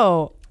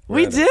 Oh,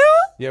 we Where are do?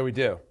 Yeah, we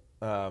do.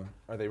 Are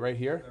they right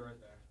here? They're right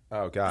there.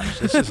 Oh gosh,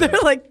 this is They're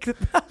like.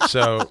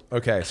 so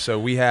okay. So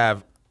we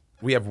have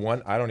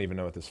one. I don't even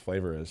know what this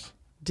flavor is.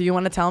 Do you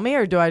want to tell me,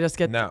 or do I just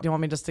get? No. Do you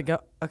want me just to go?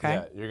 Okay.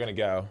 Yeah, you're gonna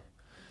go.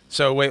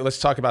 So wait, let's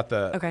talk about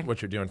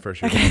what you're doing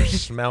first. You're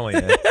smelling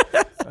it.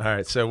 All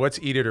right. So what's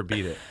Eat It or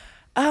Beat It?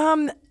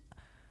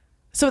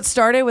 So it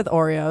started with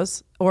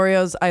Oreos.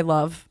 Oreos I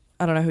love.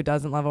 I don't know who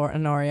doesn't love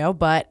an Oreo,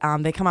 but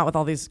they come out with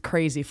all these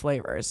crazy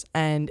flavors,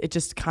 and it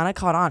just kind of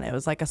caught on. It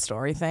was like a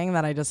story thing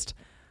that I just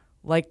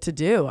like to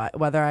do,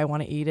 whether I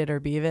want to eat it or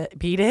beat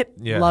it,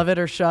 Yeah. love it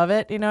or shove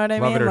it. You know what I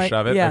mean? Love it or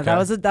shove it. Yeah,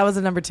 Okay. that was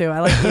a number 2. I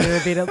like eat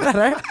it or beat it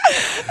better.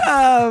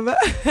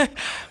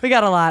 We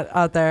got a lot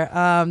out there,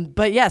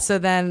 but yeah. So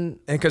then,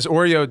 And because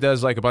Oreo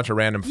does like a bunch of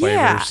random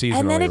flavors seasonally,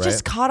 and then it right?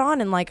 just caught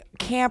on, and like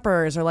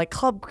campers or like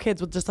club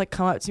kids would just like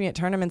come up to me at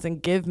tournaments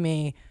and give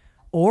me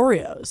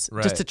Oreos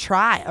Right. just to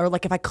try, or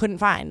like if I couldn't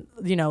find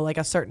like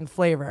a certain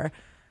flavor,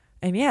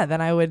 and yeah,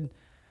 then I would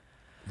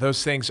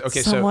Those things.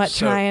 Okay, somewhat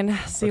so try and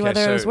see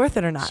whether it was worth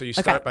it or not. So you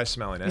start by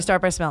smelling it. You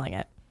start by smelling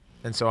it.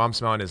 And so I'm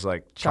smelling is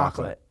like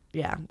chocolate.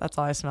 Yeah, that's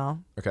all I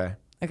smell. Okay.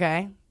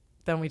 Okay,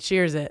 then we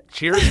cheers it.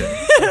 Cheers it.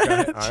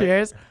 Okay. All right.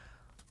 Cheers.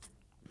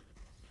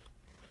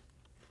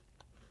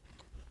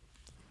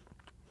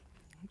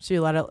 So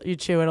you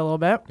chew it a little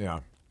bit. Yeah.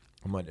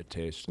 I'm letting it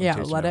taste. I'm Yeah,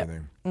 tasting let it.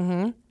 everything.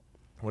 Mm-hmm.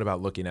 What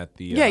about looking at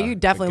the? Yeah, you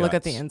definitely look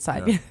at the guts?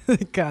 inside. Yeah.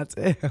 The guts.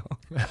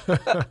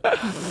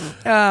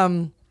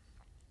 Ew.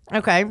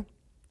 Okay.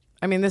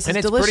 I mean, this And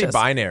is it's delicious. pretty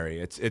binary.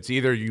 It's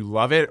either you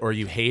love it or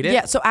you hate it.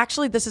 Yeah. So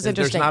actually, this is There's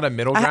interesting. not a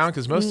middle ground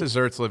because most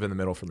desserts live in the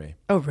middle for me.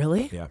 Oh,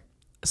 really? Yeah.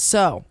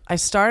 So I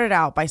started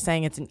out by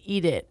saying it's an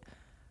eat it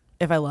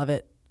if I love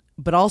it,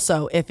 but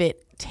also if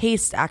it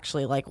tastes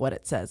actually like what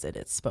it says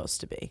it's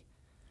supposed to be.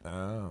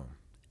 Oh.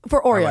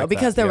 For Oreo, like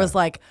because that, there yeah. was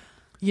like,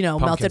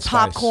 melted spice.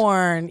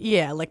 popcorn.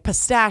 Yeah, like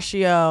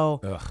pistachio.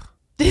 Ugh.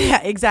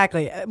 Yeah,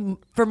 exactly.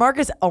 For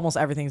Marcus, almost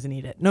everything's an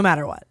eat it, no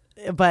matter what.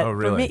 But Oh,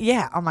 really? for me,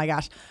 yeah. Oh my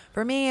gosh.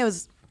 For me, it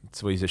was.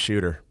 So he's a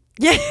shooter.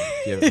 Yeah,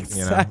 Give-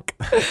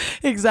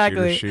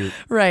 exactly. shoot.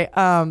 Right.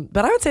 But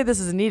I would say this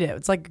is a eat it.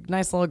 It's like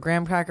nice little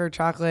graham cracker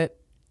chocolate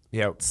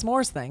Yeah.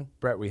 s'mores thing.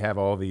 Brett, we have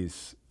all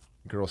these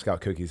Girl Scout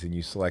cookies, and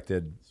you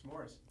selected.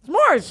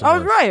 S'mores. I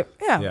was right.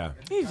 Yeah. Yeah.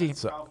 Easy.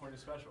 So California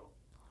special.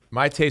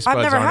 my taste I've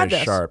buds never aren't had as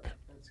this. sharp.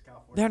 It's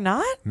California. They're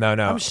not. No.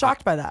 I'm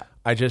shocked by that.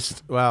 I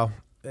just, no,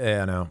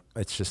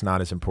 it's just not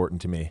as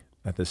important to me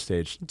at this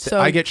stage. So-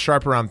 I get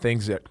sharp around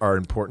things that are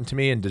important to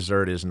me, and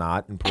dessert is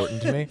not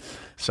important to me.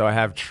 So I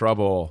have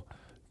trouble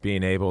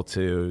being able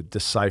to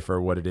decipher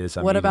what it is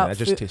I'm What eating. about I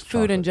just taste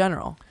food in chocolate.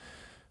 general?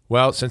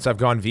 Well, since I've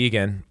gone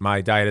vegan,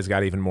 my diet has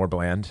got even more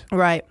bland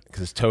Right.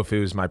 because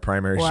tofu is my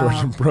primary Wow.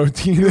 source of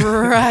protein.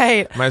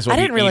 Right. Might as well I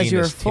be didn't realize eating you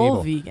were this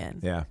full table. vegan.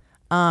 Yeah.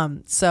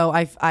 So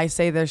I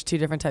say there's 2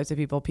 different types of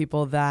people: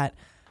 people that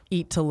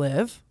eat to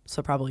live,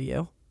 so probably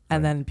you,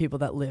 and then people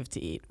that live to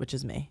eat, which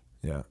is me.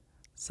 Yeah.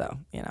 So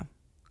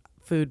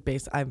food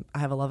based. I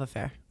have a love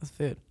affair with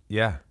food.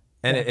 Yeah.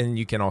 And Yeah. and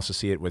you can also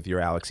see it with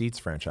your Alex Eats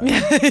franchise.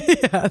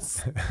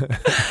 Yes.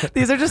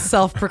 These are just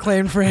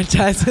self-proclaimed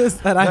franchises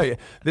that I. No, yeah.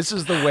 This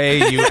is the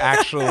way you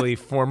actually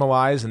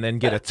formalize and then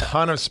get a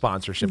ton of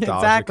sponsorship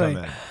dollars Exactly. to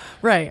come in.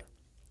 Right.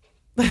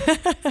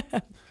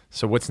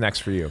 So what's next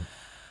for you?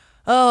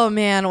 Oh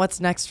man, what's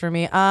next for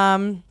me?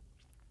 I'm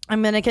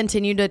gonna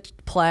continue to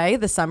play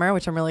this summer,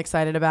 which I'm really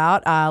excited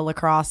about.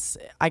 Lacrosse,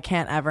 I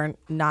can't ever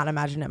not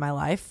imagine it in my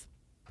life.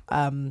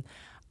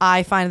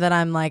 I find that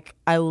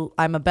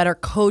I'm a better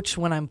coach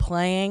when I'm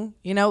playing,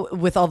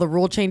 with all the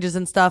rule changes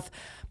and stuff.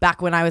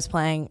 Back when I was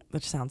playing,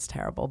 which sounds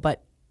terrible,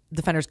 but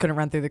defenders couldn't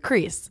run through the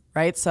crease,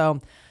 right?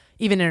 So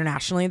even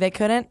internationally, they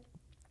couldn't.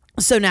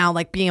 So now,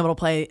 being able to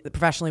play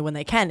professionally when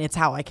they can, it's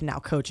how I can now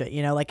coach it.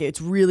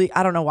 It's really,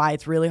 I don't know why,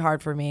 it's really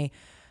hard for me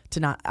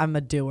to I'm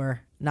a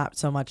doer, not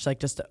so much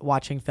just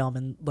watching film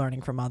and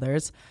learning from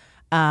others.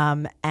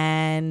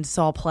 And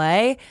so I'll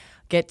play,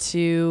 get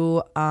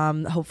to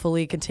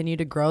hopefully continue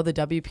to grow the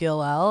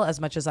WPLL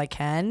as much as I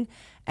can,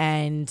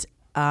 and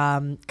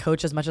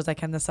coach as much as I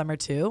can this summer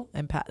too,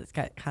 and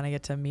kind of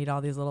get to meet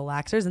all these little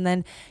laxers, and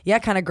then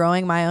kind of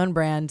growing my own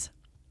brand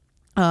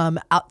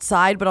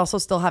outside, but also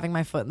still having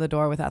my foot in the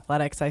door with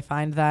athletics. I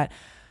find that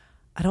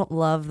I don't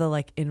love the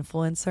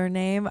influencer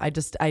name.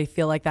 I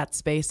feel like that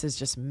space is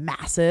just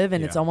massive,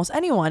 and it's almost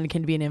anyone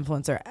can be an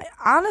influencer.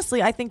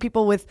 Honestly, I think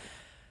people with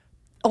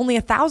only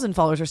 1,000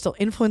 followers are still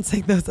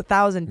influencing those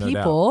 1,000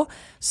 people. Doubt.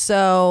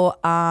 So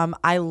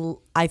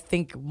I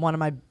think one of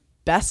my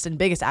best and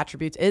biggest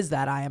attributes is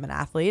that I am an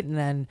athlete and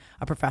then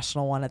a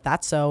professional one at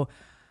that. So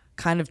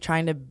kind of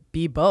trying to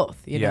be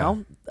both, you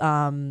know,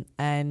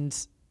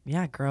 and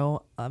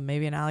grow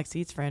maybe an Alex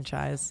Eats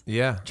franchise.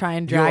 Yeah. Try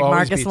and drag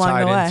Marcus along the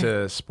way. You'll always be tied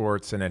into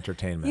sports and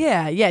entertainment.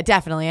 Yeah,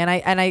 definitely. And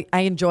I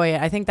enjoy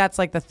it. I think that's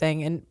the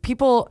thing. And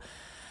people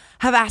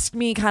have asked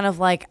me kind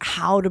of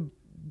how to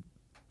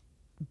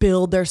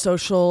build their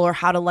social or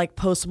how to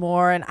post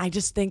more. And I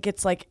just think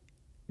it's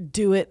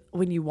do it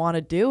when you want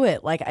to do it.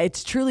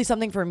 It's truly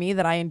something for me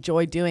that I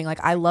enjoy doing.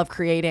 I love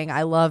creating.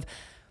 I love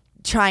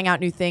trying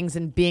out new things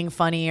and being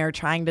funny or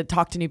trying to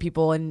talk to new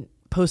people and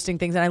posting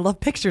things. And I love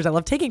pictures. I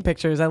love taking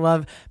pictures. I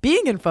love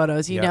being in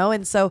photos, you know?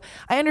 And so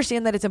I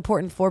understand that it's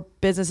important for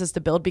businesses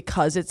to build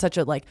because it's such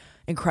a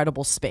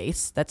incredible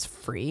space that's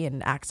free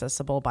and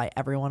accessible by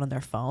everyone on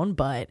their phone.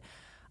 But,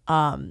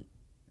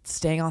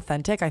 staying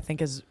authentic, I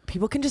think, is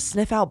people can just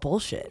sniff out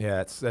bullshit.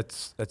 Yeah,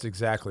 that's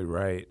exactly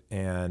right.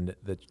 And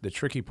the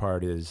tricky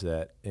part is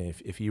that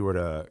if we were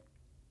to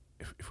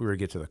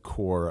get to the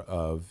core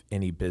of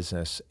any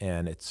business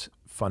and its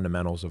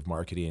fundamentals of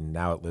marketing,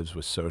 now it lives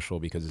with social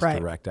because it's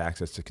direct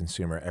access to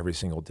consumer every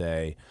single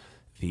day.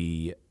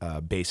 The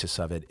basis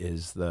of it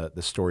is the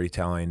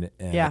storytelling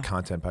and the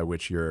content by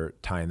which you're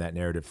tying that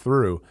narrative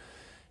through.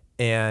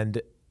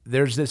 And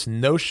there's this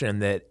notion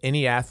that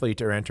any athlete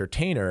or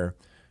entertainer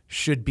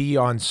should be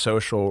on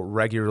social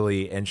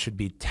regularly and should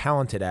be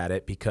talented at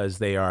it because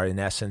they are, in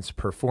essence,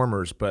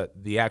 performers.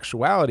 But the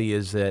actuality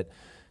is that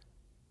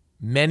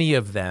many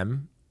of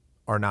them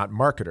are not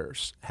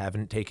marketers,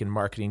 haven't taken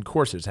marketing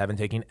courses, haven't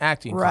taken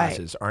acting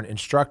classes, aren't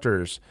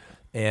instructors.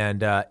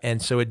 And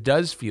so it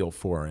does feel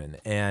foreign,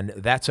 and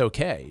that's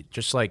okay.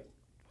 Just like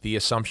the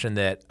assumption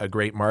that a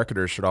great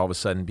marketer should all of a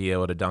sudden be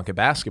able to dunk a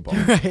basketball.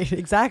 Right,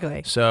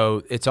 exactly.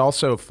 So it's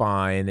also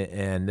fine,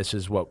 and this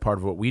is part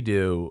of what we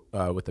do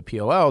with the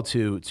PLL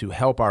to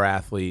help our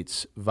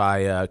athletes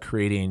via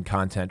creating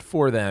content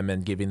for them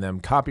and giving them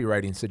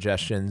copywriting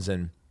suggestions.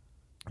 And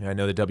I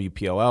know the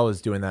WPLL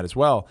is doing that as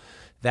well.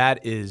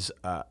 That is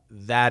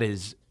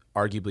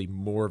arguably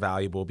more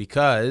valuable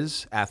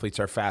because athletes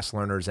are fast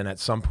learners, and at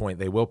some point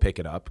they will pick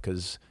it up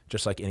because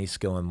just like any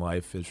skill in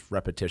life, is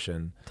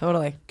repetition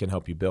totally can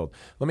help you build.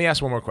 Let me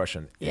ask one more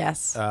question.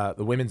 Yes.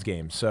 The women's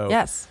game. So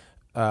yes.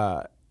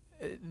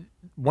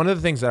 One of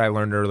the things that I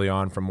learned early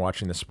on from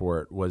watching the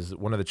sport was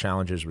one of the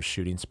challenges was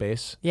shooting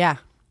space. Yeah.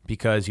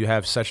 Because you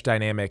have such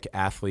dynamic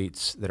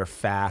athletes that are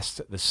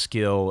fast, the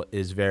skill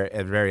is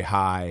very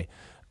high.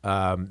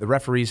 The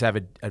referees have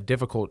a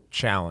difficult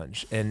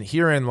challenge, and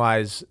herein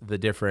lies the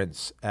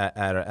difference at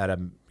a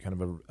kind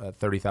of a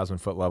 30,000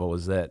 foot level.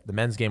 Is that the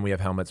men's game we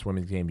have helmets,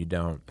 women's game you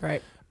don't.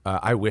 Right.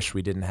 I wish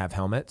we didn't have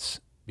helmets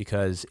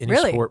because any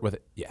sport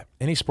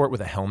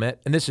with a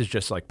helmet, and this is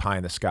just like pie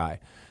in the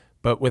sky,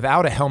 but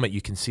without a helmet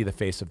you can see the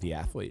face of the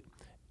athlete.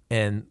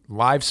 And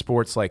live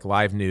sports like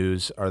live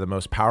news are the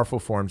most powerful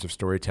forms of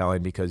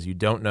storytelling because you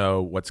don't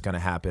know what's going to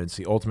happen. It's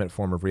the ultimate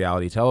form of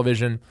reality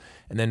television.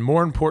 And then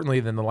more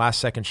importantly than the last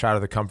second shot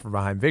of the come from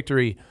behind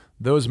victory,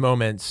 those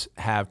moments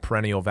have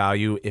perennial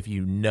value if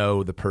you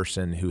know the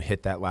person who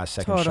hit that last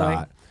second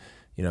shot.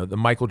 You know, the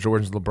Michael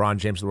Jordans, LeBron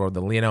James of the world,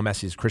 the Lionel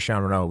Messi's,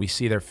 Cristiano Ronaldo, we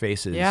see their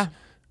faces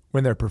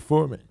when they're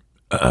performing.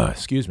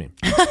 Excuse me.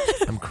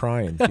 I'm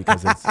crying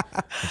because it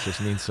just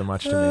means so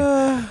much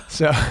to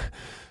me.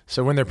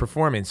 So when they're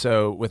performing,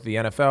 so with the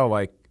NFL,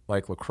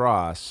 like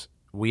lacrosse,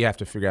 we have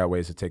to figure out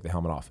ways to take the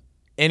helmet off.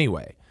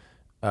 Anyway,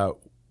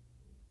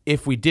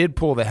 if we did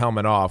pull the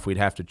helmet off, we'd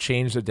have to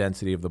change the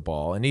density of the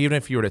ball. And even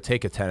if you were to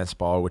take a tennis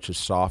ball, which is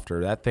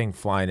softer, that thing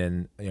flying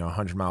in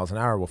 100 miles an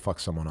hour will fuck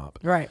someone up.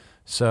 Right.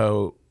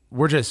 So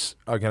we're just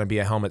going to be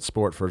a helmet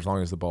sport for as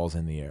long as the ball's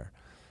in the air.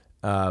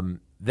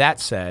 That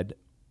said,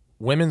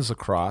 women's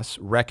lacrosse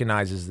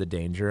recognizes the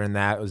danger, and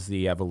that was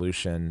the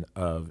evolution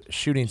of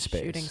shooting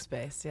space. Shooting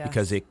space, yes.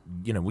 Because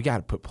we got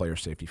to put player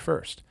safety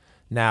first.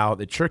 Now,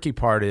 the tricky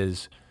part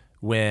is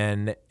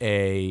when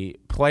a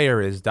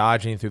player is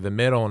dodging through the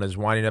middle and is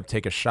winding up to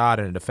take a shot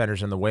and a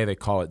defender's in the way, they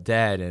call it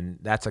dead. And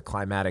that's a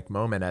climatic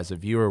moment as a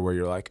viewer where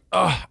you're like,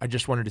 oh, I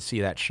just wanted to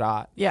see that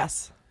shot.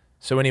 Yes.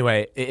 So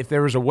anyway, if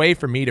there was a way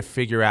for me to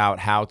figure out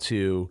how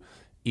to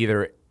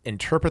either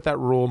interpret that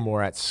rule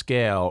more at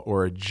scale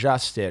or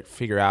adjust it,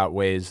 figure out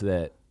ways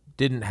that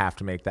didn't have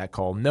to make that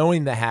call,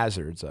 knowing the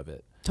hazards of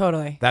it.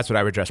 Totally. That's what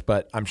I would address.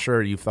 But I'm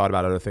sure you've thought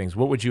about other things.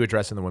 What would you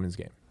address in the women's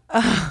game?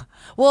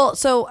 Well,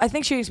 so I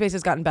think shooting space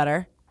has gotten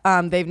better.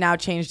 They've now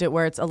changed it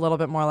where it's a little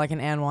bit more like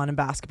an and one in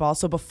basketball.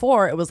 So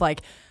before it was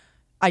like,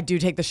 I do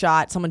take the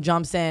shot, someone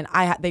jumps in,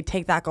 they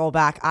take that goal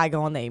back, I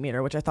go on the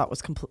 8-meter, which I thought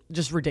was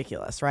just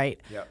ridiculous, right?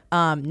 Yep.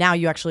 Now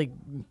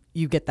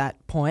you get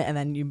that point, and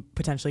then you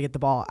potentially get the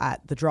ball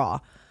at the draw.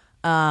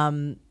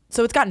 So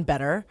it's gotten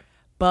better,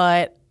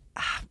 but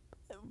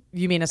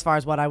you mean as far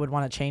as what I would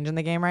want to change in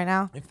the game right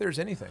now? If there's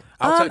anything.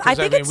 I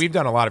think we've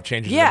done a lot of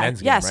changes in the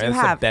men's game, right? You That's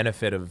have. the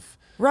benefit of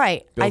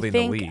building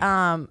the league.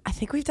 I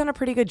think we've done a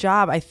pretty good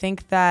job. I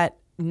think that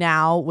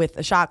now with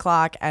the shot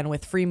clock and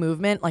with free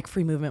movement, like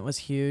free movement was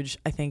huge.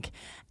 I think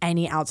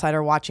any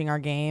outsider watching our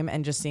game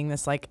and just seeing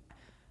this like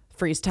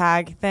freeze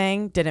tag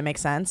thing didn't make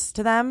sense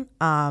to them.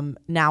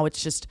 Now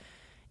it's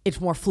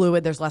more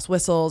fluid. There's less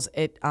whistles.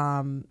 It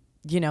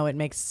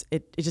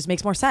just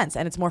makes more sense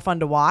and it's more fun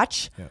to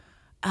watch. Yeah.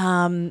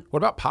 What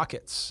about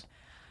pockets?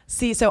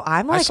 See, so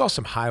I saw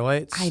some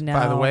highlights. I know.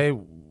 By the way,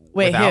 Wait,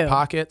 without who?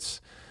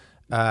 pockets.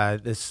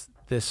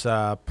 This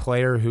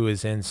player who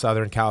is in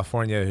Southern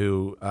California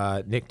who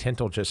Nick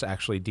Tintle just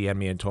actually DM'd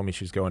me and told me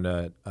she's going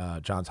to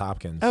Johns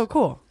Hopkins. Oh,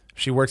 cool.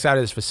 She works out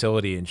at his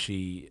facility, and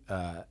she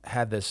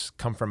had this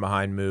come from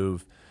behind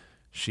move.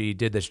 She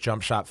did this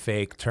jump shot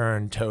fake,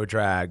 turn, toe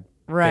drag,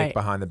 fake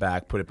behind the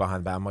back, put it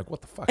behind the back. I'm like,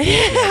 what the fuck?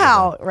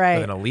 Yeah, right.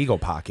 With an illegal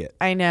pocket.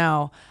 I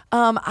know.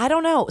 I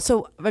don't know.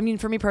 So, I mean,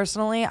 for me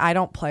personally, I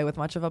don't play with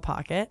much of a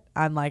pocket.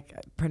 I'm like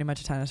pretty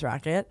much a tennis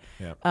racket.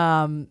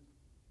 Yeah.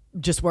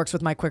 Just works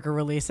with my quicker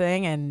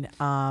releasing.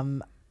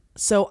 And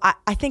so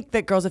I think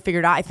that girls have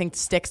figured out. I think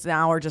sticks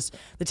now are just,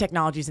 the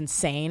technology is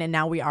insane. And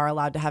now we are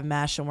allowed to have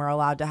mesh and we're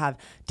allowed to have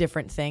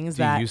different things.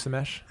 Do you use the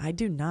mesh? I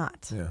do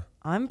not. Yeah.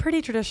 I'm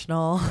pretty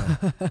traditional.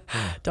 Yeah.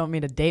 Don't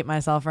mean to date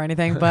myself or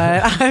anything,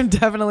 but I'm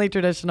definitely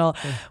traditional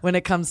when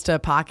it comes to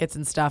pockets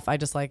and stuff. I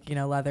just like,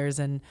 leathers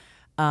and,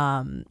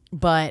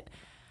 but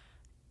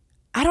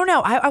I don't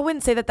know. I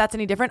wouldn't say that that's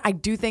any different. I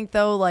do think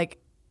though, like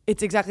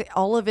it's exactly,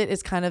 all of it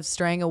is kind of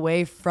straying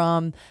away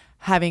from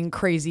having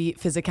crazy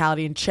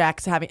physicality and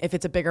checks, if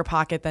it's a bigger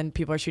pocket, then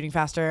people are shooting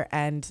faster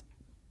and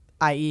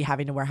i.e.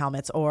 having to wear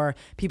helmets, or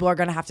people are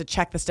going to have to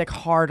check the stick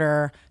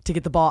harder to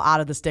get the ball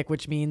out of the stick,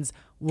 which means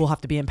we'll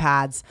have to be in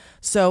pads.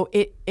 So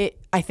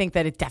I think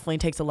that it definitely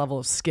takes a level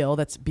of skill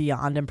that's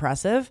beyond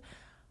impressive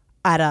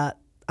I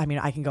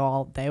can go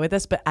all day with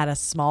this, but at a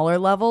smaller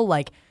level,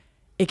 like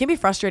it can be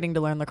frustrating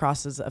to learn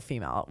lacrosse as a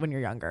female when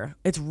you're younger.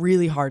 It's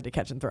really hard to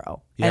catch and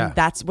throw. Yeah. And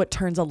that's what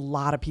turns a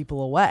lot of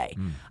people away.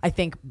 I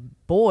think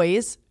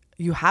boys,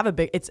 you have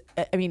if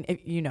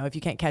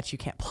you can't catch, you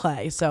can't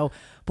play. So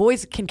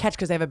boys can catch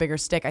because they have a bigger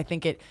stick. I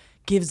think it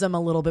gives them a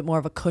little bit more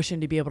of a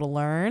cushion to be able to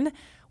learn.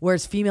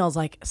 Whereas females,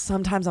 like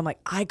sometimes I'm like,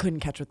 I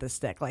couldn't catch with this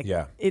stick. Like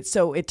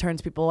it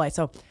turns people away.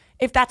 So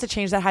if that's a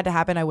change that had to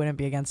happen, I wouldn't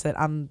be against it.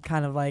 I'm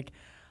kind of like,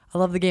 I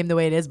love the game the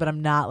way it is, but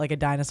I'm not like a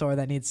dinosaur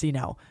that needs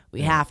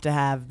we have to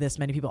have this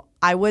many people.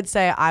 I would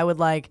say I would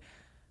like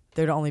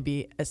there to only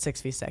be a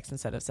 6v6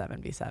 instead of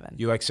 7v7.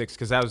 You like 6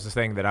 because that was the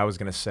thing that I was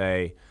going to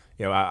say.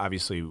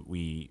 Obviously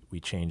we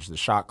changed the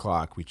shot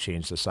clock, we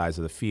changed the size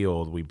of the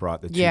field, we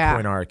brought the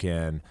 2-point arc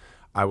in.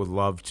 I would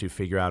love to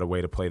figure out a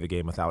way to play the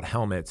game without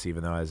helmets,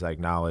 even though, as I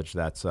acknowledge,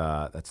 that's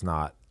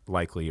not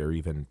likely or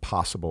even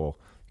possible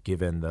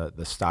given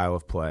the style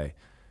of play.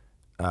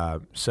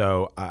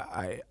 So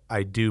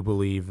I do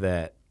believe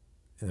that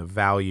the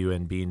value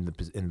in being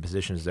in the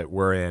positions that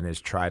we're in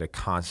is try to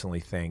constantly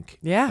think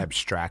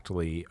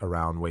abstractly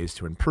around ways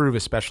to improve,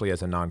 especially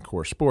as a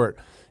non-core sport.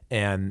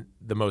 And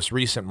the most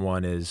recent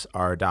one is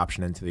our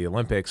adoption into the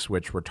Olympics,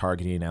 which we're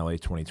targeting LA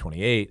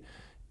 2028.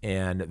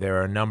 And there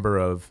are a number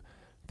of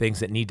things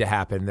that need to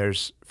happen.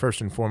 There's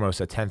first and foremost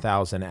a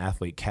 10,000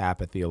 athlete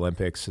cap at the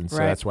Olympics. And so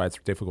that's why it's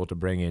difficult to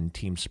bring in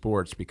team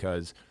sports,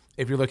 because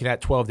if you're looking at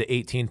 12 to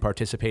 18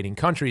 participating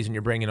countries and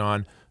you're bringing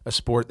on a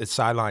sport that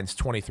sidelines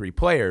 23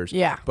 players,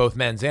 both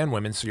men's and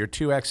women's, so you're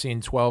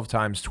 2xing 12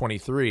 times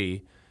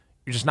 23,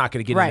 you're just not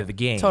going to get into the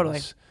games. Totally.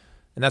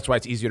 And that's why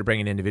it's easier to bring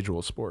in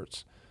individual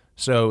sports.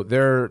 So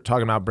they're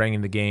talking about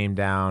bringing the game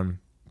down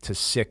to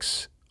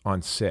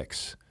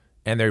 6-on-6,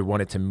 and they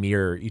want it to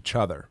mirror each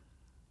other.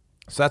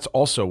 So that's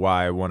also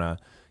why I want to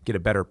get a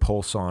better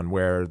pulse on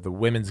where the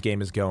women's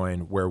game is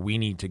going, where we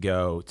need to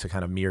go to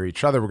kind of mirror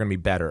each other. We're going to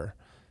be better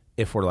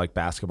if we're like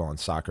basketball and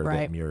soccer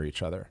that mirror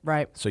each other.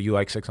 Right. So you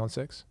like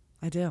 6-on-6?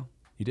 I do.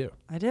 You do?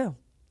 I do.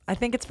 I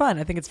think it's fun.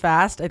 I think it's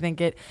fast. I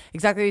think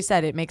exactly what you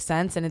said, it makes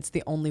sense, and it's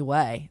the only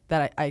way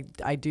that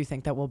I do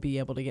think that we'll be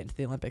able to get into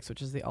the Olympics,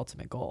 which is the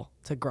ultimate goal,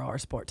 to grow our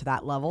sport to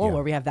that level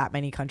where we have that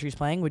many countries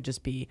playing would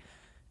just be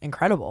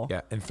incredible.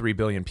 Yeah, and 3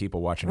 billion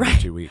people watching for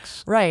 2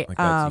 weeks. Right. Like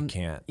that's, you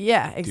can't.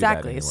 Yeah,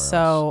 exactly. anywhere So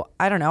else.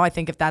 I don't know. I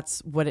think if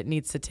that's what it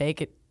needs to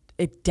take,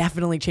 it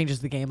definitely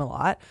changes the game a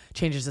lot,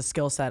 changes the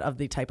skill set of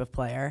the type of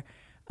player,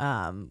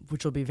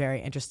 which will be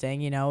very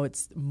interesting.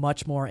 It's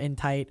much more in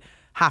tight,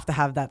 have to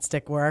have that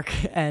stick work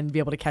and be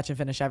able to catch and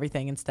finish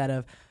everything instead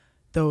of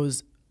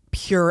those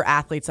pure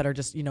athletes that are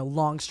just,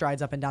 long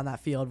strides up and down that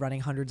field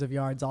running hundreds of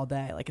yards all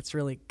day. Like it's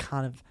really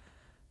kind of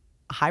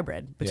a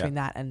hybrid between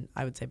that and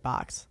I would say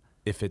box.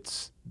 If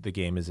the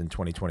game is in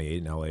 2028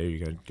 in LA, are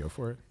you going to go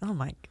for it? Oh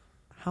my,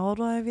 how old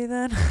will I be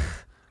then?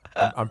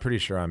 I'm pretty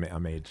sure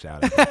I'm aged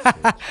out at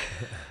that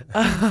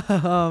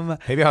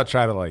stage. Maybe I'll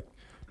try to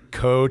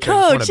coach.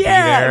 I just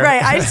yeah, be there.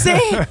 right. I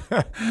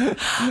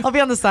see. I'll be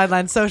on the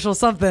sideline, social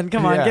something.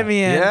 Come on, get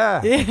me in.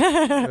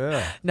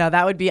 Yeah. No,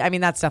 that would be,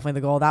 that's definitely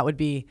the goal. That would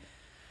be,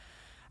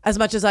 as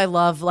much as I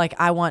love,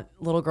 I want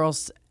little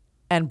girls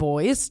and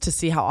boys to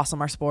see how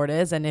awesome our sport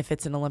is. And if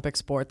it's an Olympic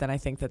sport, then I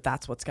think that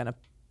that's what's going to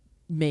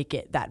make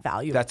it that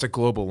valuable. That's a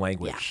global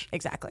language. Yeah,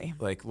 exactly.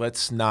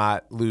 Let's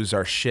not lose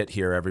our shit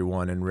here,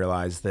 everyone, and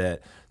realize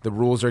that the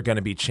rules are going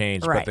to be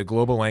changed. Right. But the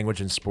global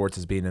language in sports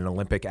is being an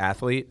Olympic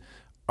athlete.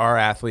 Our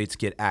athletes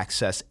get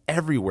access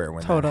everywhere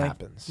when that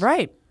happens.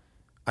 Right.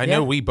 I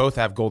know we both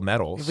have gold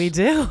medals. We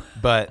do.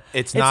 But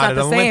it's not an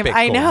the Olympic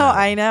same. gold medal.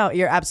 I know.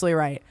 You're absolutely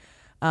right.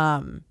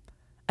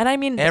 And I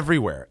mean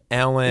everywhere.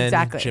 Ellen,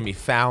 Exactly. Jimmy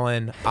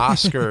Fallon,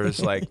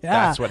 Oscars,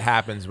 that's what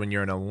happens when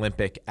you're an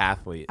Olympic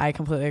athlete. I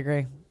completely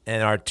agree.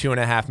 And our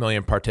 2.5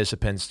 million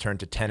participants turned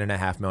to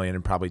 10.5 million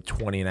and probably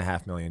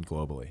 20.5 million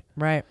globally.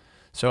 Right.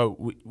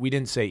 So we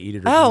didn't say eat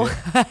it or eat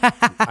it.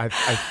 I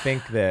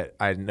think that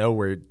I know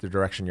where the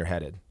direction you're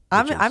headed.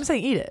 I'm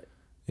saying eat it.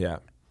 Yeah.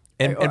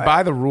 And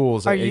by the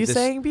rules. Are you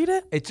saying beat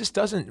it? It just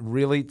doesn't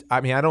really,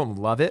 I don't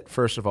love it,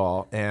 first of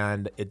all,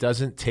 and it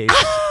doesn't taste,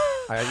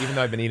 even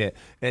though I've been eating it,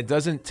 and it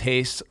doesn't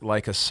taste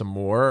like a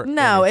s'more.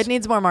 No, it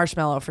needs more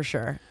marshmallow for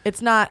sure.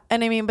 It's not,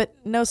 but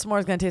no s'more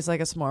is going to taste like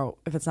a s'more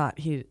if it's not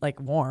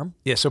warm.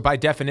 Yeah, so by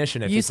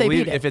definition, if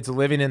it's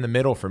living in the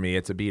middle for me,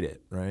 it's a beat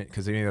it, right?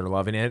 Because I'm either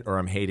loving it or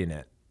I'm hating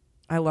it.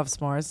 I love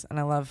s'mores, and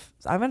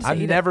I've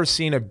never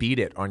seen a beat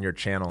it on your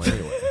channel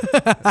anyway.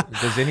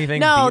 Does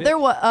anything No, beat there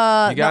it?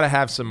 was. You got to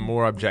have some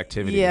more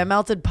objectivity. Yeah,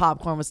 melted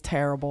popcorn was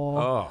terrible.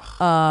 Oh.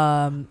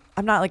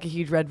 I'm not a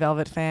huge Red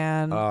Velvet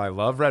fan. Oh, I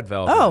love Red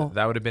Velvet. Oh,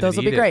 that would have been those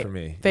an will be eat it great for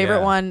me.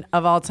 Favorite one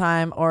of all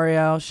time,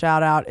 Oreo,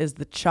 shout out, is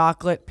the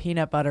chocolate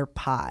peanut butter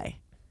pie.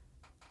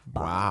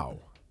 Wow.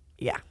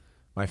 Yeah.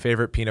 My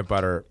favorite peanut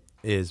butter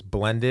is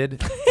blended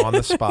on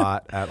the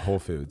spot at Whole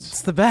Foods.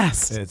 It's the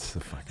best. It's the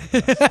fucking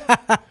best.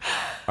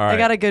 All right. I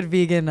got a good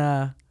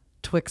vegan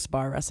Twix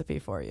bar recipe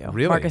for you.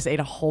 Really? Marcus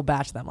ate a whole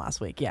batch of them last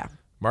week. Yeah.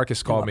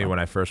 Marcus called me when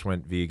I first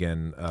went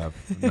vegan a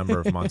number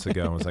of months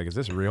ago and was like, is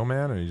this real,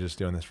 man? Or are you just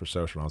doing this for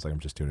social? And I was like, I'm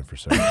just doing it for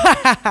social.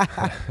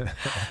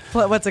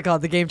 What's it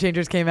called? The Game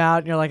Changers came out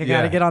and you're like, I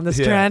got to get on this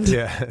trend.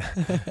 Yeah.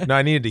 No,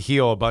 I needed to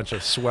heal a bunch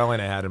of swelling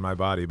I had in my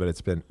body, but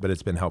it's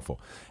been helpful.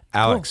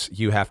 Alex,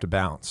 You have to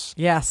bounce.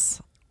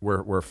 Yes.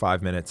 We're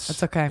 5 minutes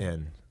That's okay.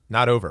 in.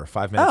 Not over,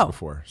 5 minutes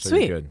before. So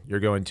sweet. You're good. You're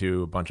going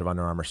to a bunch of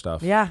Under Armour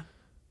stuff. Yeah.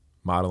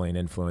 Modeling,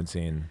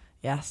 influencing.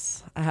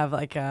 Yes. I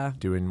have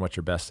doing what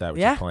you're best at,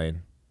 what you're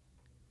playing.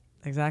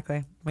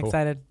 Exactly. I'm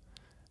excited.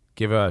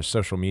 Give a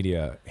social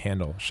media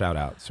handle shout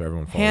out so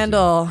everyone follows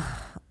Handle.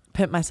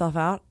 Pimp myself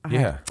out.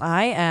 Yeah.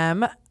 I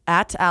am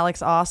at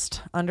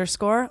AlexAust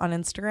 _ on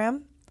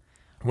Instagram.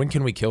 When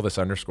can we kill this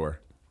underscore?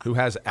 Who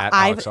has at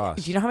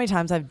AlexAust? Do you know how many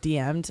times I've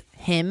DM'd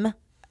him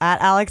at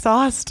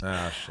AlexAust?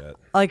 Oh, shit.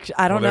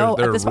 I don't know.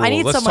 There At this, I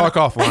need Let's someone.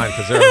 talk offline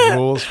because there are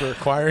rules for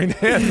acquiring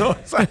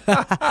handles. I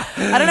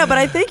don't know, but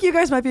I think you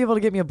guys might be able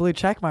to get me a blue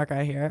check mark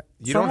right here.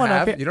 You don't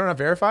have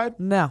verified?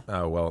 No.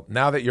 Oh, well,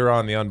 now that you're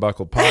on the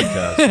Unbuckled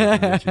podcast, we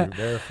can get you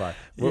verified.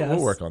 We'll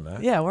work on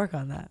that. Yeah, work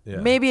on that. Yeah.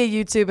 Maybe a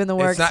YouTube in the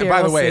works here.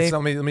 By the way, see.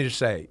 let me just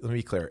say, let me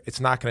be clear. It's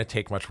not going to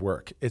take much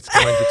work. It's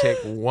going to take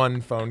one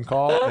phone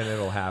call and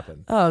it'll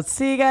happen. Oh,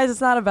 see, guys,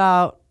 it's not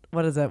about,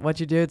 what is it? What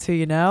you do, it's who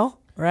you know,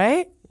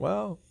 right?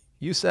 Well,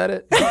 you said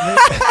it.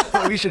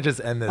 We should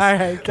just end this. All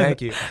right. Good.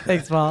 Thank you.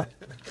 Thanks, Paul.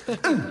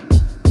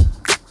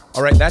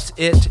 All right, that's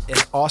it. An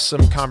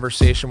awesome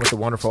conversation with the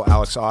wonderful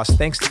Alex Aust.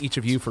 Thanks to each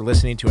of you for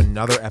listening to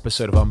another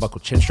episode of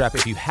Unbuckled Chin Strap.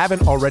 If you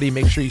haven't already,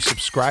 make sure you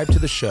subscribe to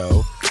the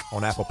show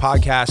on Apple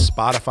Podcasts,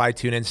 Spotify,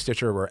 TuneIn,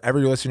 Stitcher, wherever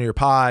you're listening to your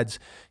pods.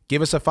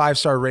 Give us a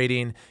 5-star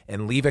rating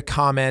and leave a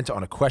comment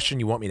on a question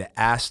you want me to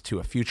ask to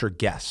a future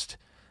guest.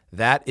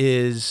 That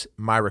is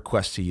my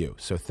request to you.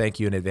 So thank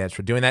you in advance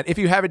for doing that. If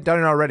you haven't done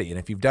it already, and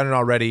if you've done it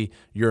already,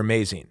 you're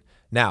amazing.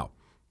 Now,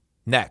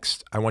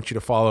 next, I want you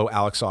to follow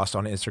Alex Aust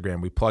on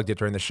Instagram. We plugged it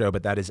during the show,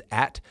 but that is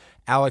at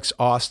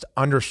AlexAust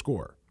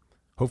 _.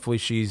 Hopefully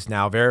she's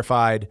now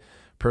verified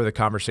per the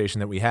conversation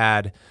that we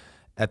had.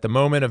 At the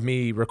moment of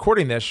me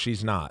recording this,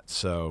 she's not.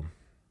 So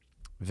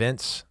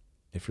Vince,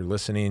 if you're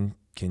listening,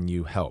 can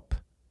you help?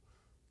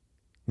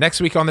 Next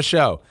week on the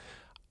show.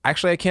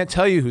 Actually, I can't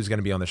tell you who's going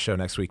to be on the show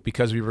next week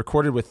because we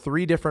recorded with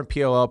 3 different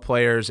PLL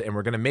players, and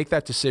we're going to make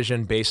that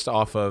decision based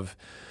off of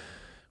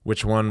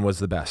which one was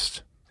the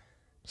best.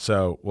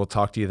 So we'll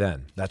talk to you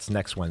then. That's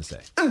next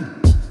Wednesday.